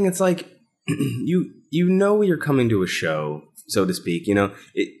certain thing. It's like you you're coming to a show, so to speak.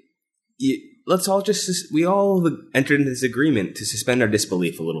 Let's all we all entered into this agreement to suspend our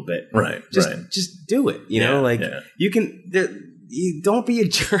disbelief a little bit. Right. Just do it. You can. Don't be a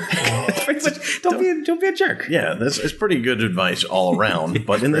jerk. Don't be a jerk. Yeah, it's pretty good advice all around.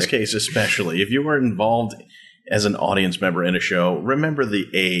 But in this case, especially if you are involved as an audience member in a show, remember the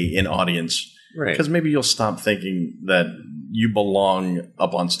A in audience. Right. Because maybe you'll stop thinking that you belong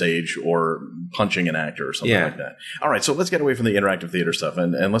up on stage or punching an actor or something like that. All right, so let's get away from the interactive theater stuff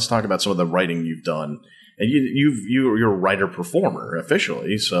and let's talk about some of the writing you've done And you're a writer performer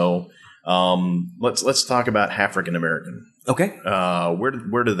officially. So let's talk about African American. Okay.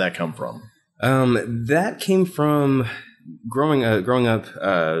 Where did that come from? That came from growing up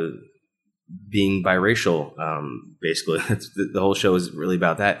being biracial. Basically, the whole show is really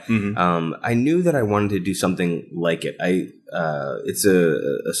about that. Mm-hmm. I knew that I wanted to do something like it. It's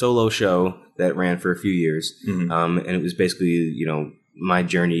a solo show that ran for a few years, Mm-hmm. and it was basically my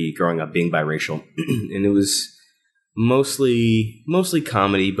journey growing up being biracial, and it was mostly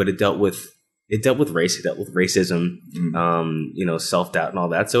comedy, but it dealt with race, it dealt with racism, Mm-hmm. Self-doubt and all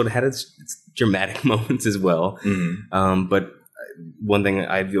that. So it had its dramatic moments as well. Mm-hmm. But one thing,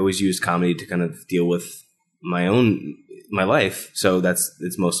 I've always used comedy to kind of deal with my life. So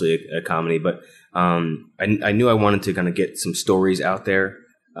it's mostly a comedy, but I knew I wanted to kind of get some stories out there.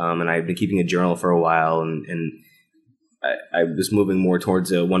 And I've been keeping a journal for a while, and I was moving more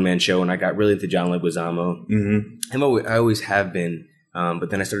towards a one-man show, and I got really into John Leguizamo. Mm-hmm. I always have been, but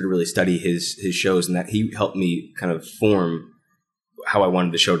then I started to really study his shows, and that he helped me kind of form how I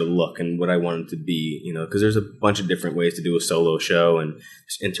wanted the show to look and what I wanted to be, because there's a bunch of different ways to do a solo show, and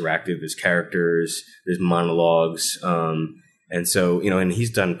there's interactive, there's characters, there's monologues. And so, and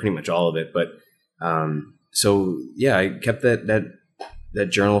he's done pretty much all of it, but, I kept that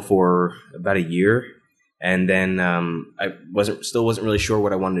journal for about a year. And then, I wasn't really sure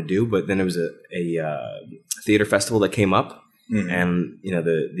what I wanted to do, but then it was a theater festival that came up, Mm-hmm. and,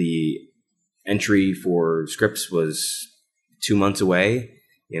 the entry for scripts was 2 months away,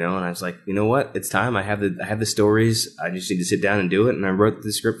 and I was like, you know what? It's time. I have the stories. I just need to sit down and do it. And I wrote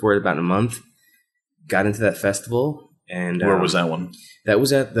the script for it about a month, got into that festival. And Where was that one? That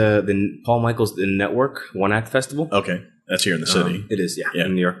was at the Paul Michaels, the Network One Act Festival. Okay. That's here in the city. It is. Yeah.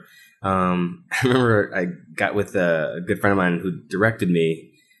 In New York. I remember I got with a good friend of mine who directed me,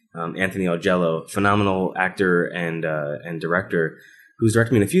 Anthony Augello, phenomenal actor and director, who's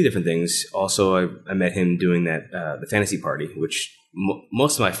directed me in a few different things. Also, I met him doing that the Fantasy Party, which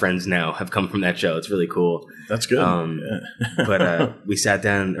most of my friends now have come from that show. It's really cool. That's good. But we sat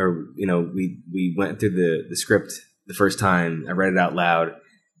down, or we went through the script the first time. I read it out loud,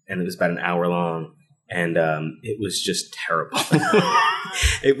 and it was about an hour long, and it was just terrible.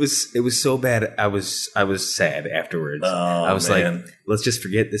 It was so bad. I was sad afterwards. I was like, let's just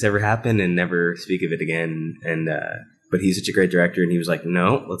forget this ever happened and never speak of it again. And but he's such a great director, and he was like,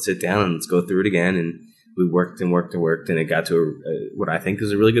 no, let's sit down and let's go through it again. And we worked and worked and worked, and it got to what I think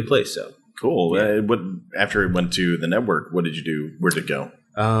is a really good place. So cool. Yeah. After it went to the network, what did you do? Where did it go?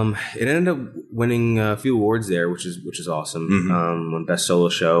 It ended up winning a few awards there, which is awesome. Mm-hmm. Won Best Solo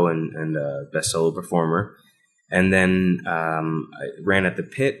Show and Best Solo Performer. And then I ran at the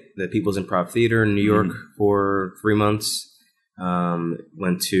Pit, the People's Improv Theater in New York for 3 months. I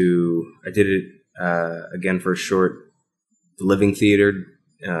did it again for a short, the Living Theater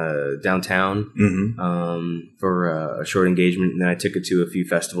downtown for a short engagement. And then I took it to a few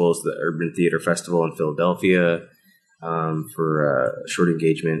festivals, the Urban Theater Festival in Philadelphia for a short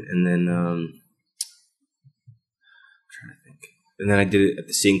engagement. And then And then I did it at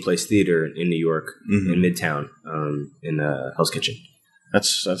the Seeing Place Theater in New York, in Midtown, in Hell's Kitchen.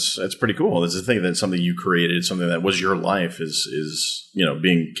 That's pretty cool. That's the thing, that something you created, something that was your life, is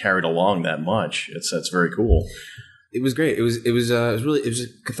being carried along that much. That's very cool. It was great. It was a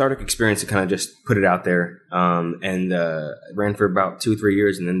cathartic experience to kind of just put it out there. And ran for about 2-3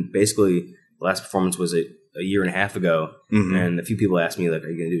 years, and then basically the last performance was a year and a half ago. And a few people asked me, like, "Are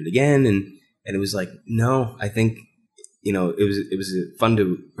you going to do it again?" And it was like, no, I think. It was fun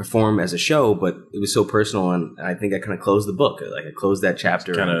to perform as a show, but it was so personal, and I think I kind of closed the book. Like, I closed that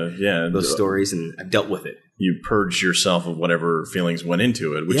chapter, those stories, and I've dealt with it. You purged yourself of whatever feelings went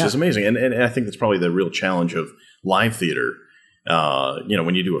into it, which is amazing. And I think that's probably the real challenge of live theater.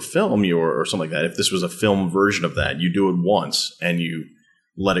 When you do a film or something like that, if this was a film version of that, you do it once and you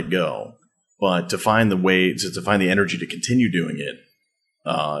let it go. But to find the energy to continue doing it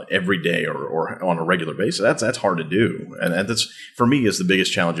every day or on a regular basis, that's hard to do. And that's, for me, is the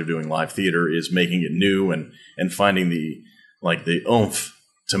biggest challenge of doing live theater, is making it new and finding the oomph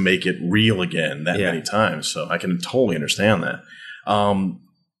to make it real again that many times. So I can totally understand that.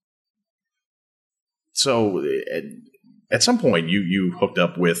 So at some point you hooked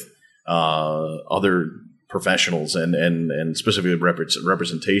up with other professionals and specifically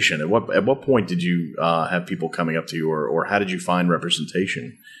representation. At what point did you have people coming up to you, or how did you find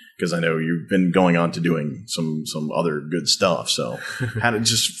representation? Because I know you've been going on to doing some other good stuff. So how did,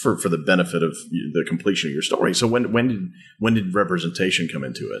 just for the benefit of the completion of your story. So when did representation come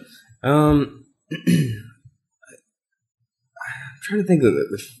into it? I'm trying to think of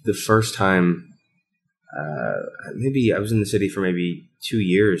the first time maybe I was in the city for maybe 2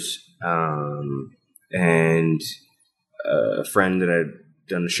 years, and a friend that I'd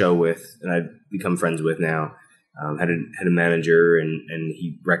done a show with and I'd become friends with now had a manager, and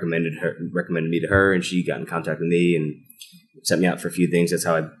he recommended me to her, and she got in contact with me and sent me out for a few things. That's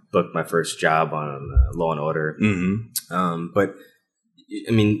how I booked my first job on Law and Order. Mm-hmm. But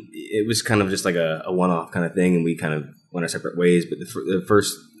I mean, it was kind of just like a one-off kind of thing, and we kind of went our separate ways. But the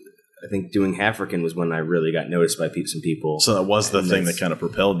first, I think, doing Halfrican was when I really got noticed by some people. So that was the thing that kind of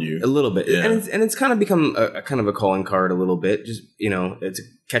propelled you a little bit, yeah. and it's kind of become a kind of a calling card a little bit. Just it's a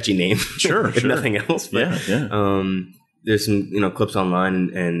catchy name, sure, if nothing else. But, yeah. There's some clips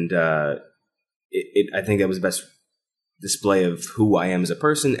online, and I think that was the best display of who I am as a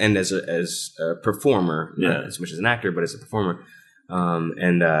person and as a performer, not as much as an actor, but as a performer.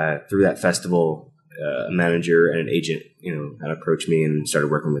 And through that festival, a manager and an agent, had approached me and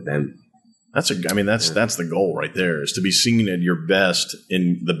started working with them. That's the goal right there, is to be seen at your best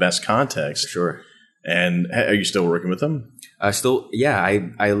in the best context. For sure. And are you still working with them? Still, yeah.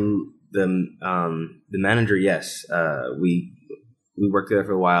 The manager, yes. We worked together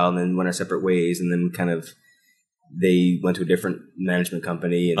for a while, and then went our separate ways, and then kind of they went to a different management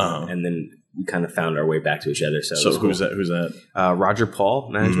company, and then we kind of found our way back to each other. So who's that? Roger Paul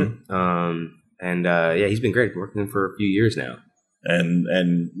Management. Mm-hmm. He's been great, working for a few years now.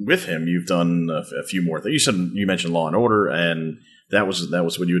 And with him, you've done a few more things. You mentioned Law and Order, and that was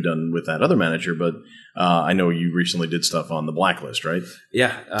what you had done with that other manager. But I know you recently did stuff on The Blacklist, right?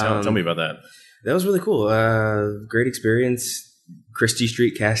 Yeah. Tell me about that. That was really cool. Great experience. Christie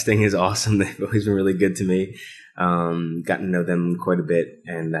Street casting is awesome. They've always been really good to me. Gotten to know them quite a bit,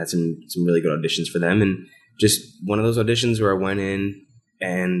 and had some really good auditions for them. And just one of those auditions where I went in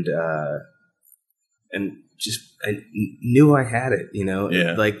and just I knew I had it,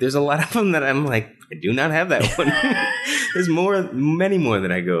 Yeah. Like there's a lot of them that I'm like, I do not have that one. There's many more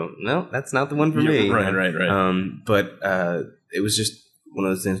that I go, no, that's not the one for me. Right. But it was just one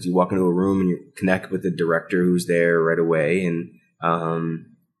of those things. You walk into a room and you connect with the director who's there right away, and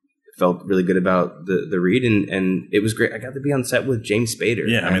felt really good about the read, and it was great. I got to be on set with James Spader.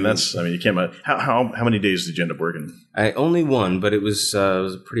 Yeah, you can't. How many days did you end up working? I only one, but it was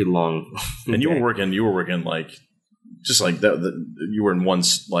a pretty long. And you were working like just like that. You were in one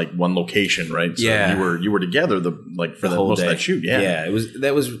location, right? So yeah, you were together for the whole most day. Of that shoot. Yeah, it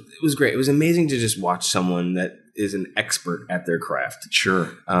was great. It was amazing to just watch someone that is an expert at their craft.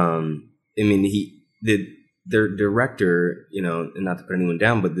 Sure. Their director, and not to put anyone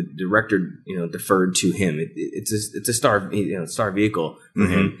down, but the director, deferred to him. It's a star vehicle for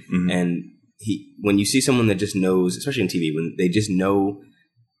him. Mm-hmm. And when you see someone that just knows, especially on TV, when they just know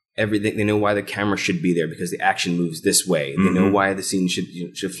everything, they know why the camera should be there because the action moves this way. Mm-hmm. They know why the scene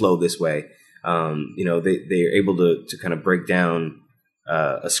should flow this way. They are able to kind of break down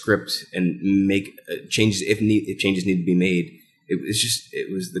a script and make changes if changes need to be made. It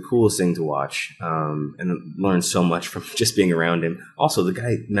was the coolest thing to watch, and learn so much from just being around him. Also, the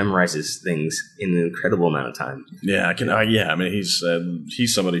guy memorizes things in an incredible amount of time. Yeah,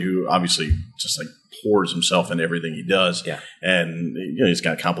 he's somebody who obviously just like pours himself into everything he does. Yeah, and he's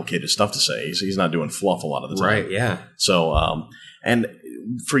got complicated stuff to say. He's not doing fluff a lot of the time. Right. Yeah. So, and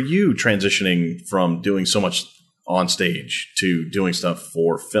for you transitioning from doing so much on stage to doing stuff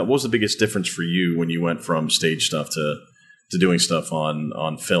for film, what was the biggest difference for you when you went from stage stuff to doing stuff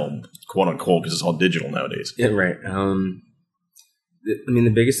on film, quote unquote, because it's all digital nowadays? Yeah, right.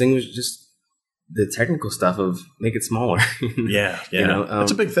 The biggest thing was just the technical stuff of make it smaller. Yeah.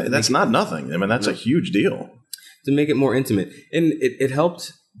 That's a big thing. That's not nothing. That's a huge deal. To make it more intimate. And it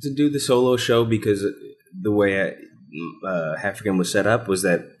helped to do the solo show because the way Halfrican was set up was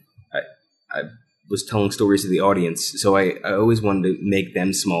that I was telling stories to the audience. So I always wanted to make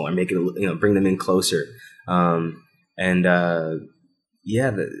them smaller, make it, bring them in closer. That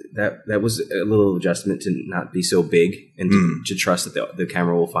was a little adjustment to not be so big and to trust that the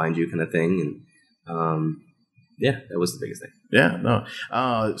camera will find you, kind of thing. And that was the biggest thing. Yeah, no.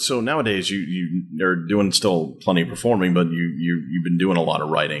 So nowadays you are doing still plenty of performing, but you've been doing a lot of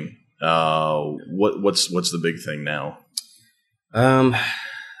writing. What's the big thing now? A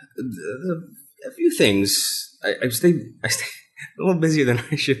few things. I stay a little busier than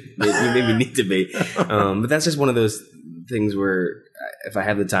I should maybe need to be. But that's just one of those things where if I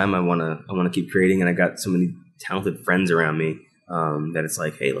have the time, I want to keep creating, and I got so many talented friends around me that it's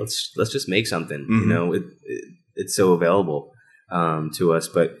like, hey, let's just make something. Mm-hmm. It's so available to us.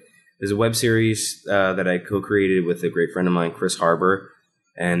 But there's a web series that I co-created with a great friend of mine, Chris Harbour,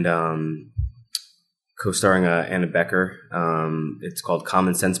 and co-starring Anna Becker. It's called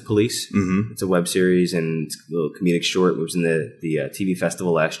Common Sense Police. Mm-hmm. It's a web series and it's a little comedic short. It was in the TV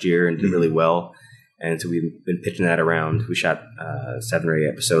festival last year and did really well. And so we've been pitching that around. We shot 7 or 8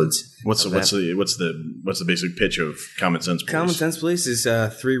 episodes. What's the basic pitch of Common Sense Police? Common Sense Police is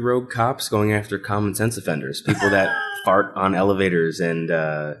 3 rogue cops going after common sense offenders, people that fart on elevators and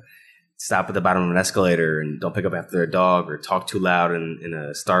stop at the bottom of an escalator and don't pick up after their dog or talk too loud in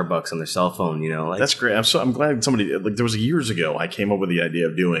a Starbucks on their cell phone. That's great. I'm glad somebody there was years ago I came up with the idea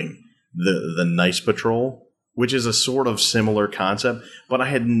of doing the Nice Patrol, which is a sort of similar concept, but I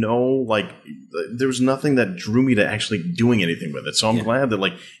had there was nothing that drew me to actually doing anything with it. So I'm glad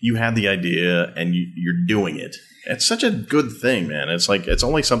that you had the idea and you're doing it. It's such a good thing, man. It's it's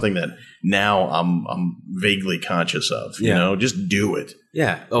only something that now I'm vaguely conscious of. You know, just do it.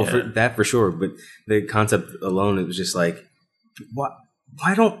 Yeah. Oh, for sure. But the concept alone, it was just what?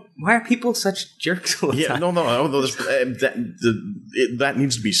 Why are people such jerks all the time? That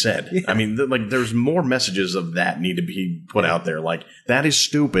needs to be said. Yeah. I mean, there's more messages of that need to be put out there. That is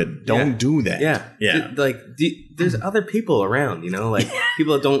stupid. Don't do that. Yeah. Yeah. There's other people around,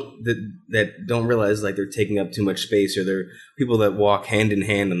 people that don't realize they're taking up too much space, or they're people that walk hand in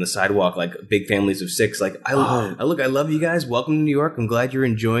hand on the sidewalk, like big families of 6. I love you guys. Welcome to New York. I'm glad you're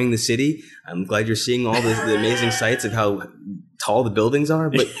enjoying the city. I'm glad you're seeing all the amazing sights of how tall the buildings are,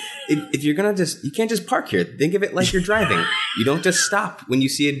 but if you're gonna you can't just park here. Think of it like you're driving. You don't just stop when you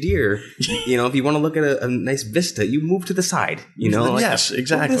see a deer. If you want to look at a nice vista, you move to the side. Yes,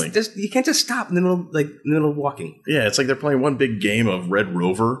 exactly. You can't just stop in the middle of walking. Yeah, it's like they're playing one big game of Red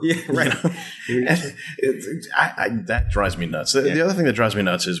Rover. Yeah, right. That drives me nuts. The other thing that drives me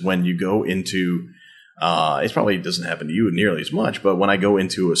nuts is when you go into. It probably doesn't happen to you nearly as much, but when I go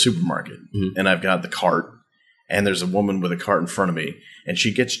into a supermarket and I've got the cart. And there's a woman with a cart in front of me, and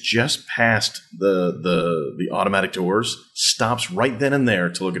she gets just past the automatic doors, stops right then and there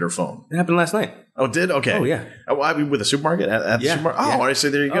to look at her phone. It happened last night. Oh, it did? Okay. Oh, yeah. I mean, with a supermarket? At the supermarket? Oh, I say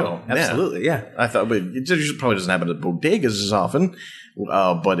there you go. Absolutely, yeah. I thought, but it probably doesn't happen at bodegas as often,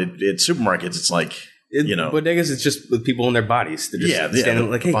 but at supermarkets, it's bodegas, it's just with people in their bodies. They're just standing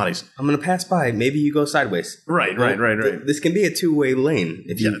hey, bodies. I'm going to pass by. Maybe you go sideways. Right. This can be a 2-way lane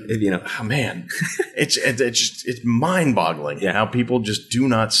if you know. Oh man, it's mind boggling how people just do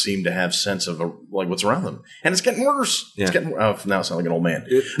not seem to have sense of what's around them, and it's getting worse. Yeah. It's getting now. I sound like an old man.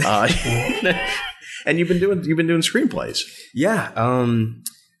 And you've been doing screenplays. Yeah.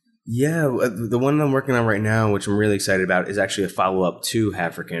 The one I'm working on right now, which I'm really excited about, is actually a follow up to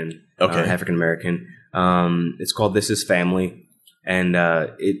African American. It's called This Is Family, and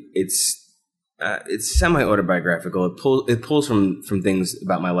it's semi autobiographical. It pulls from things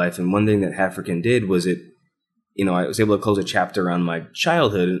about my life, and one thing that African did was I was able to close a chapter on my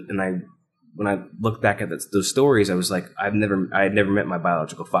childhood, and when I looked back at those stories, I was like, I had never met my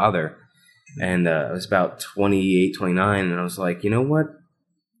biological father, and I was about 28, 29, and I was like, you know what,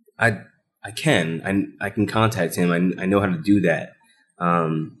 I can contact him. I know how to do that.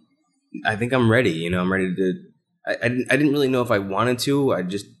 I think I'm ready. I'm ready to. I didn't really know if I wanted to. I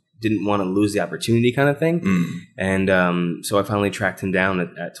just didn't want to lose the opportunity, kind of thing. And so I finally tracked him down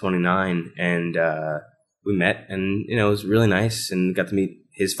at 29, and we met, and it was really nice, and got to meet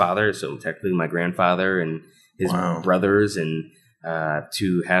his father, so technically my grandfather, and his brothers, and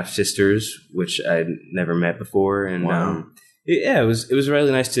 2 half sisters, which I'd never met before, and it was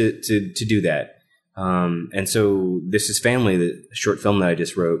really nice to do that. And so This Is Family, the short film that I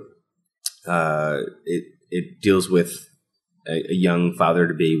just wrote. It deals with a young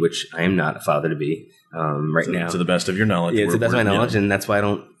father-to-be, which I am not a father-to-be now. To the best of your knowledge. Yeah, to the best of my knowledge, and that's why I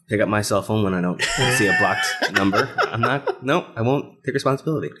don't pick up my cell phone when I don't see a blocked number. I won't take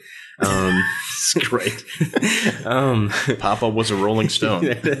responsibility. It's great. Papa was a Rolling Stone.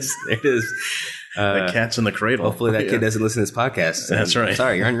 There it is. The cat's in the cradle. Hopefully that kid doesn't listen to this podcast. That's right.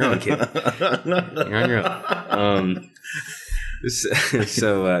 Sorry, you're on your own, kid. You're on your own.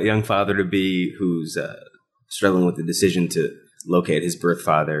 So young father-to-be who's struggling with the decision to locate his birth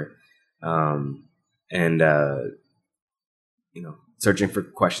father, and searching for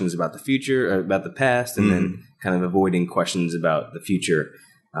questions about the future, about the past, and then kind of avoiding questions about the future.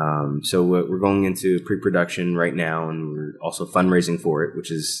 So we're going into pre-production right now, and we're also fundraising for it, which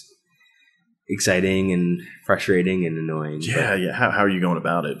is exciting and frustrating and annoying. Yeah. How are you going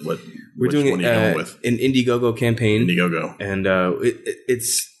about it? We're doing an Indiegogo campaign. Indiegogo, and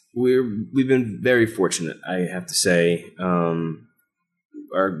we've been very fortunate, I have to say.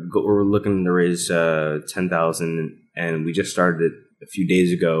 We're looking to raise $10,000, and we just started it a few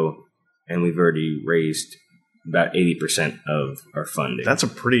days ago, and we've already raised about 80% of our funding. That's a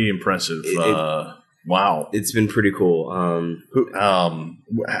pretty impressive Wow. It's been pretty cool.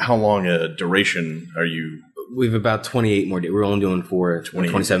 How long a duration are you? We have about 28 more days. We're only doing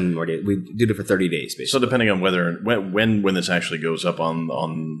 27 more days. We did it for 30 days, basically. So depending on when this actually goes up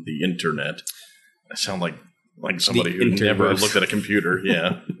on the internet, I sound like somebody who never looked at a computer.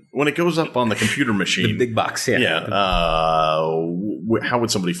 Yeah. When it goes up on the computer machine. The big box, yeah. Yeah. How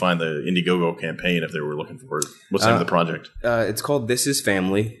would somebody find the Indiegogo campaign if they were looking for it? What's the name of the project? It's called This Is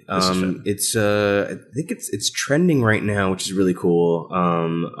Family. This Is Family. It's I think it's trending right now, which is really cool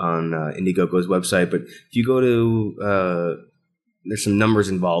on Indiegogo's website. But if you go to there's some numbers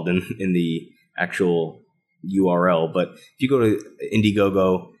involved in the actual URL. But if you go to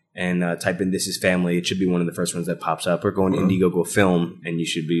Indiegogo and type in "This Is Family," it should be one of the first ones that pops up. Or go on Indiegogo Film, and you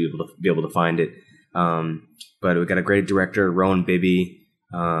should be able to find it. But we got a great director, Rowan Bibby,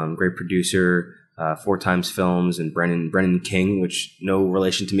 great producer, 4 Times Films, and Brennan King, which no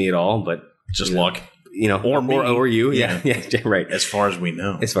relation to me at all, but just luck, or me, or you, yeah, right. As far as we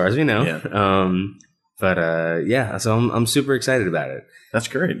know, yeah. So I'm super excited about it. That's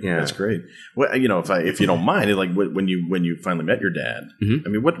great. Yeah. That's great. Well, if you don't mind, like when you finally met your dad, I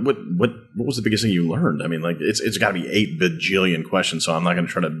mean, what was the biggest thing you learned? I mean, like it's got to be 8 bajillion questions, so I'm not going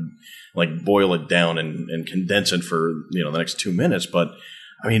to try to like boil it down and condense it for the next 2 minutes. But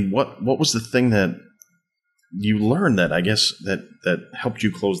I mean, what was the thing that you learned that I guess that helped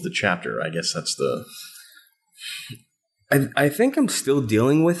you close the chapter? I guess that's the. I think I'm still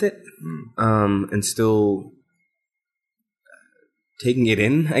dealing with it, and still taking it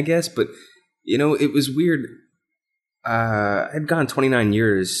in, I guess. But, it was weird. I'd gone 29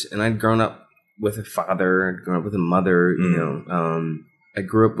 years, and I'd grown up with a father, I'd grown up with a mother, I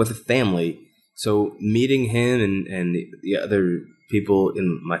grew up with a family. So meeting him and the other people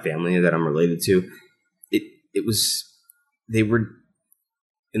in my family that I'm related to, they were,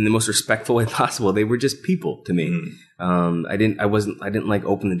 in the most respectful way possible, they were just people to me. I didn't like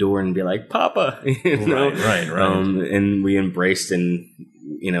open the door and be like, "Papa," Right. And we embraced, and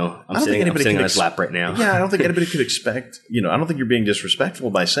I'm sitting on his lap right now. Yeah, I don't think anybody could expect. I don't think you're being disrespectful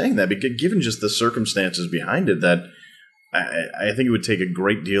by saying that, because given just the circumstances behind it, that I think it would take a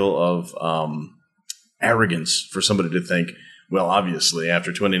great deal of arrogance for somebody to think, well, obviously,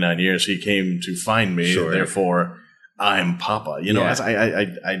 after 29 years, he came to find me, therefore I'm Papa. I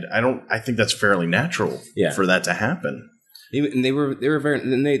think that's fairly natural for that to happen. And they were very,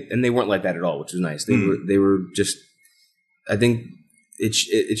 and they weren't like that at all, which was nice. They were just, I think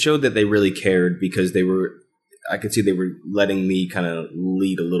it showed that they really cared, because I could see they were letting me kind of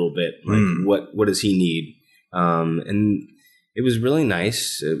lead a little bit. Like, what does he need? And it was really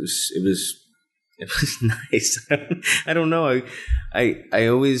nice. It was nice. I don't know. I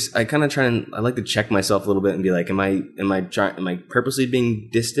kind of try and I like to check myself a little bit and be like, am I purposely being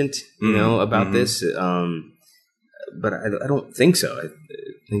distant, about this? But I don't think so. I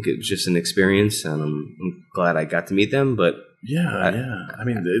think it was just an experience, and I'm glad I got to meet them. But I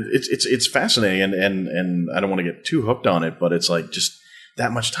mean, it's fascinating, and I don't want to get too hooked on it, but it's like just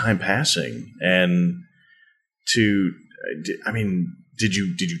that much time passing, and did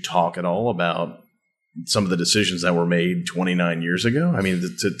you talk at all about some of the decisions that were made 29 years ago? I mean,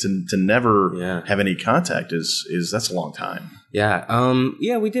 to never have any contact that's a long time.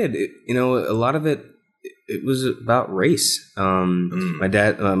 Yeah, we did. A lot of it was about race. My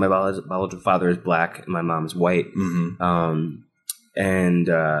dad, my biological father is black, and my mom's white. And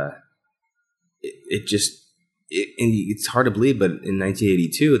it's hard to believe, but in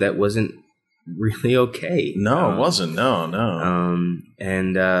 1982, that wasn't really okay. No, it wasn't. No.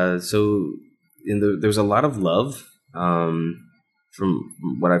 So there's a lot of love from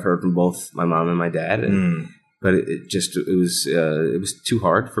what I've heard from both my mom and my dad, but it was too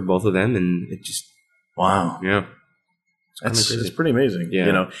hard for both of them, and it just it's pretty amazing,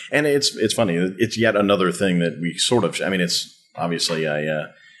 And it's funny. It's yet another thing that we sort of. I mean, it's obviously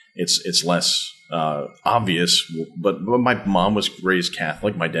it's less obvious, but my mom was raised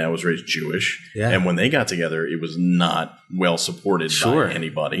Catholic, my dad was raised Jewish, and when they got together, it was not well supported by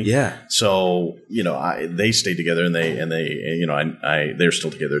anybody. So they stayed together, and they're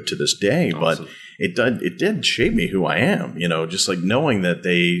still together to this day. Awesome. But it did shape me who I am. Just like knowing that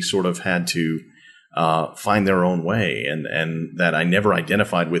they sort of had to find their own way, and that I never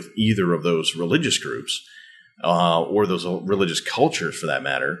identified with either of those religious groups. Or those religious cultures, for that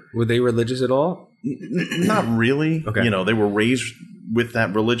matter. Were they religious at all? Not really. Okay. They were raised with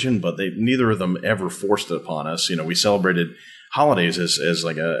that religion, but neither of them ever forced it upon us. We celebrated holidays as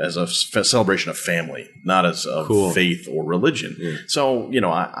a celebration of family, not as of faith or religion. Yeah. So,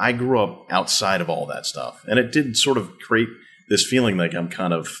 I grew up outside of all that stuff, and it did sort of create this feeling like I'm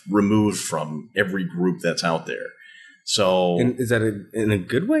kind of removed from every group that's out there. So is that in a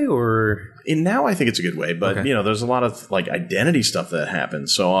good way or? And now I think it's a good way, but Okay. there's a lot of like identity stuff that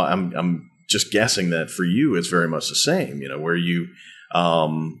happens. So I'm just guessing that for you, it's very much the same, where you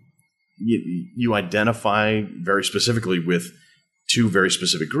identify very specifically with two very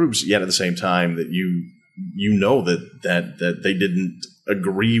specific groups, yet at the same time that that they didn't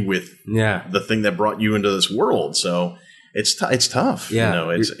agree with the thing that brought you into this world. So it's tough. Yeah.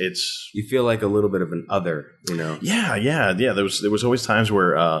 It's you feel like a little bit of an other, Yeah. There was always times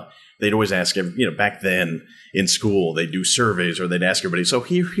where they'd always ask, back then in school, they'd do surveys or they'd ask everybody, so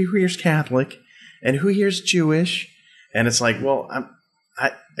who here's Catholic and who here's Jewish? And it's like, well,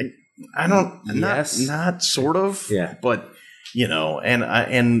 I don't, Yes. not sort of, Yeah. but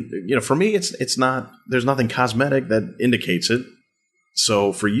for me, it's not, there's nothing cosmetic that indicates it.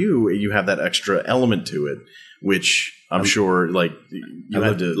 So for you, you have that extra element to it, which I'm sure, like, I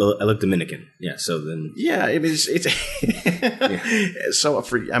look Dominican. Yeah. So then. Yeah, it's. Yeah. So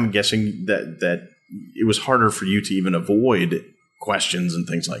I'm guessing that it was harder for you to even avoid questions and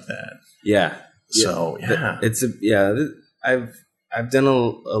things like that. Yeah. So I've done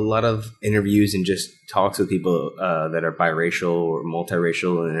a lot of interviews and just talks with people that are biracial or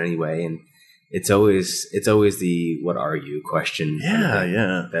multiracial in any way, and it's always the "what are you?" question.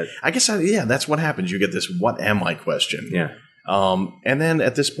 Yeah. I guess that's what happens. You get this "what am I?" question. Yeah. And then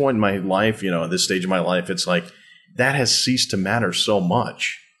at this point in my life, at this stage of my life, it's like that has ceased to matter so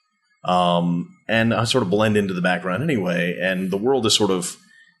much. And I sort of blend into the background anyway, and the world is sort of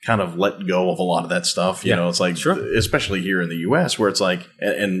kind of let go of a lot of that stuff. It's like, sure. Especially here in the U.S., where it's like,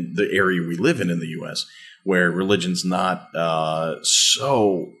 and the area we live in the U.S., where religion's not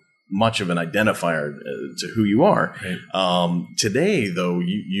so much of an identifier to who you are. Right. Today, though,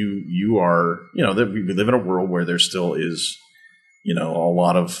 you are, we live in a world where there still is, a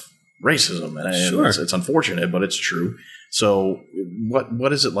lot of racism, and sure. It's unfortunate, but it's true. So,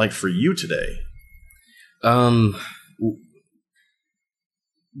 what is it like for you today?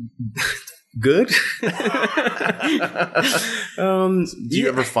 Good. Do you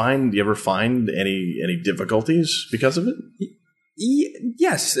ever find any difficulties because of it?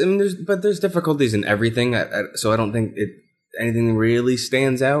 Yes, I mean, there's difficulties in everything. So I don't think anything really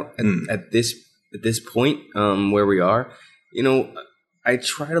stands out at this point where we are. I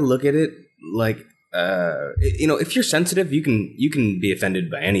try to look at it like if you're sensitive, you can be offended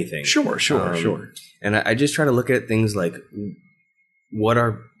by anything. Sure. And I just try to look at things like what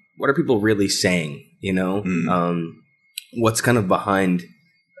are people really saying? What's kind of behind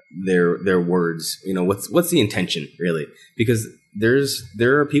their words? What's the intention really? Because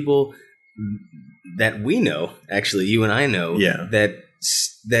there are people that we know, actually, you and I know, that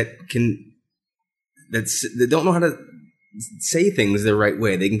don't know how to say things the right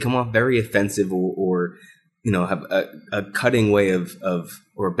way. They can come off very offensive or have a cutting way of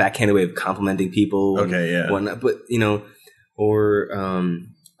or a backhanded way of complimenting people. Okay, yeah. Whatnot. But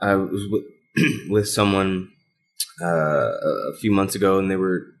I was with someone a few months ago, and they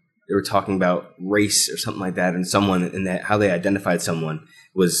were talking about race or something like that, and someone and that how they identified someone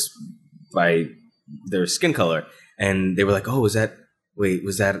was by their skin color, and they were like, "Oh, was that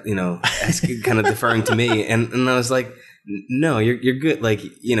kind of deferring to me?" And I was like, "No, you're good. Like,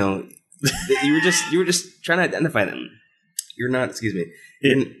 you were just trying to identify them. You're not. Excuse me.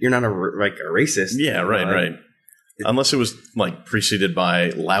 You're not a racist. Yeah, right. Unless it was like preceded by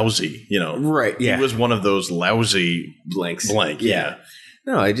lousy, Right. Yeah. He was one of those lousy blank. Yeah.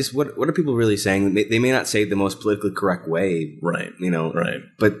 No, what are people really saying? They may not say it the most politically correct way. Right. Right.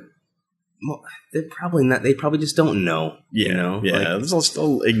 But they're probably not. They probably just don't know. Yeah. Yeah. There's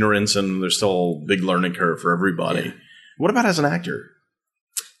still ignorance, and there's still a big learning curve for everybody. Yeah. What about as an actor?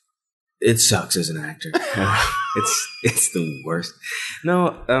 It sucks as an actor. It's the worst.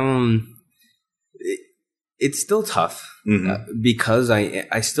 No. It's still tough because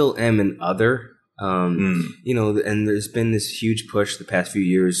I still am an other. And there's been this huge push the past few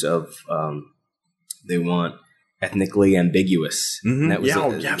years of they want ethnically ambiguous. Mm-hmm. And that was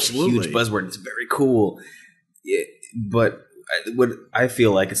absolutely. A huge buzzword. It's very cool. But what I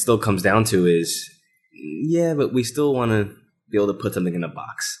feel like it still comes down to is, but we still want to be able to put something in a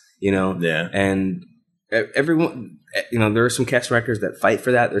box, Yeah. And everyone, there are some cast directors that fight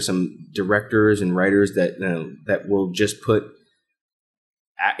for that. There's some directors and writers that will just put,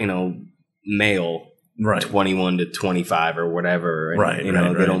 male, right, 21 to 25 or whatever, and, right.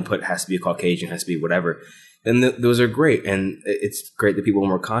 They don't put has to be a Caucasian, has to be whatever. And those are great, and it's great that people are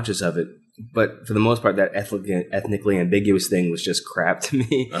more conscious of it. But for the most part, that ethnically ambiguous thing was just crap to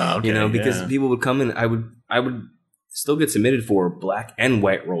me, because people would come in. I would still get submitted for black and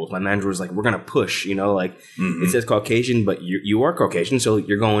white roles. My manager was like, we're going to push, it says Caucasian, but you are Caucasian, so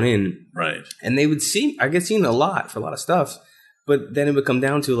you're going in. Right. And they would I get seen a lot for a lot of stuff, but then it would come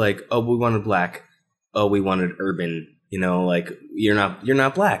down to like, oh, we wanted black. Oh, we wanted urban, you're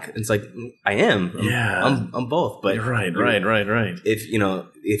not black. It's like, I am. I'm both, but you're right.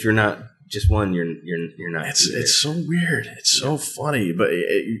 If you're not just one, you're not. It's so weird. It's so funny. But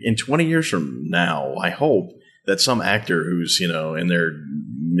in 20 years from now, I hope that some actor who's, in their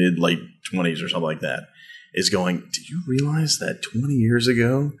late 20s or something like that is going, did you realize that 20 years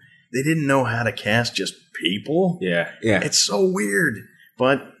ago, they didn't know how to cast just people? Yeah. It's so weird.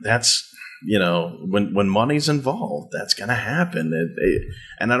 But that's, when money's involved, that's going to happen.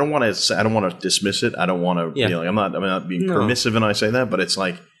 And I don't want to dismiss it. I don't want to, I'm not being permissive when I say that, but it's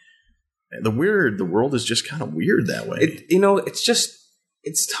like the world is just kind of weird that way.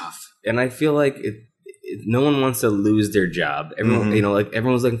 It's tough. And I feel like no one wants to lose their job. Everyone,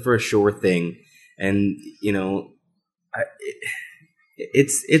 everyone's looking for a sure thing. And,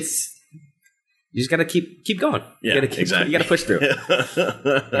 it's you just got to keep going. Yeah, you got to push through.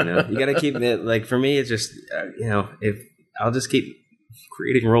 You got to keep it. Like for me, it's just, if I'll just keep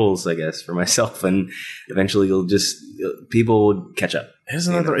creating roles, I guess, for myself, and eventually people will catch up.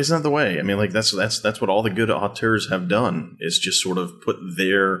 Isn't that the way? I mean, like that's what all the good auteurs have done, is just sort of put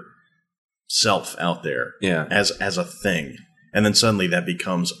their self out there as a thing, and then suddenly that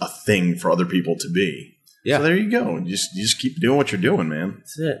becomes a thing for other people to be. Yeah. So there you go. You just keep doing what you're doing, man.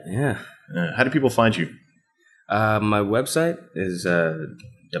 That's it. Yeah. How do people find you? My website is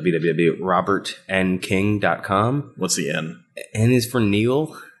www.robertnking.com. What's the N? N is for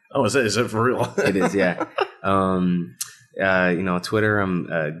Neil. Oh, is it for real? It is, yeah. Twitter,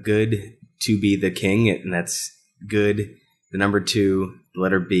 I'm good to be the king, and that's good, the number 2, the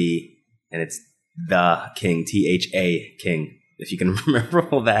letter B, and it's the king, THA king. If you can remember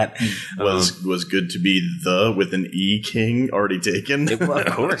all that. Was good to be the with an E king already taken? Of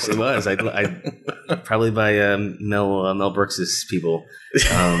course it was. I probably by Mel Brooks's people.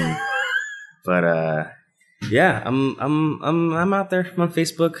 But I'm out there. I'm on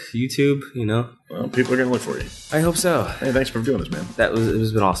Facebook, YouTube. Well, people are gonna look for you. I hope so. Hey, thanks for doing this, man. It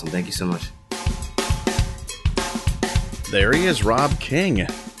was been awesome. Thank you so much. There he is, Rob King,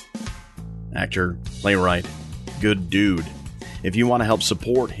 actor, playwright, good dude. If you want to help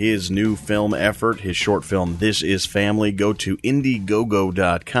support his new film effort, his short film, This Is Family, go to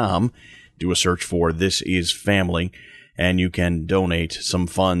Indiegogo.com, do a search for This Is Family, and you can donate some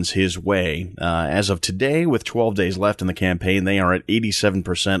funds his way. As of today, with 12 days left in the campaign, they are at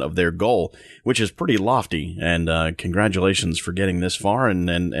 87% of their goal, which is pretty lofty, and congratulations for getting this far, and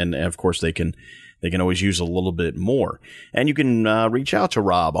of course they can always use a little bit more. And you can reach out to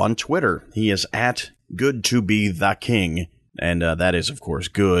Rob on Twitter. He is at GoodToBeTheKing. And that is, of course,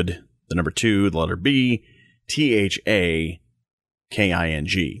 good, the number 2, the letter B, THAKING.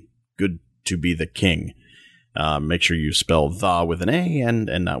 Good to be the king. Make sure you spell the with an A and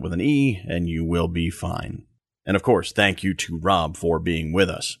not with an E, and you will be fine. And, of course, thank you to Rob for being with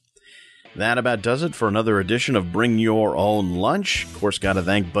us. That about does it for another edition of Bring Your Own Lunch. Of course, got to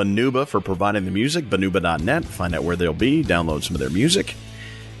thank Banuba for providing the music, banuba.net. Find out where they'll be, download some of their music.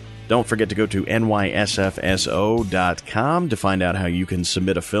 Don't forget to go to nysfso.com to find out how you can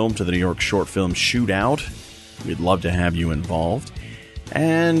submit a film to the New York Short Film Shootout. We'd love to have you involved.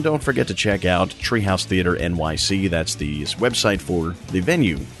 And don't forget to check out Treehouse Theater NYC. That's the website for the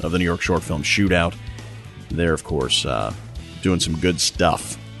venue of the New York Short Film Shootout. They're, of course, doing some good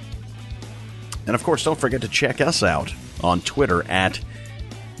stuff. And, of course, don't forget to check us out on Twitter at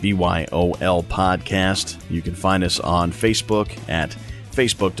BYOL Podcast. You can find us on Facebook at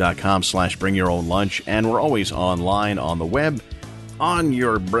Facebook.com/BringYourOwnLunch, and we're always online on the web, on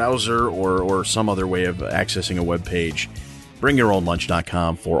your browser or some other way of accessing a web page.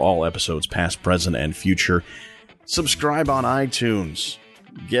 BringYourOwnLunch.com for all episodes, past, present, and future. Subscribe on iTunes.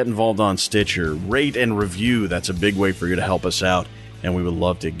 Get involved on Stitcher. Rate and review. That's a big way for you to help us out, and we would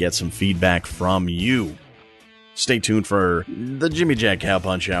love to get some feedback from you. Stay tuned for the Jimmy Jack Cow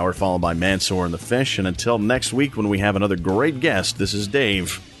Punch Hour, followed by Mansoor and the Fish. And until next week when we have another great guest, this is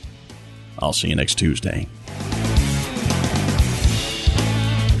Dave. I'll see you next Tuesday.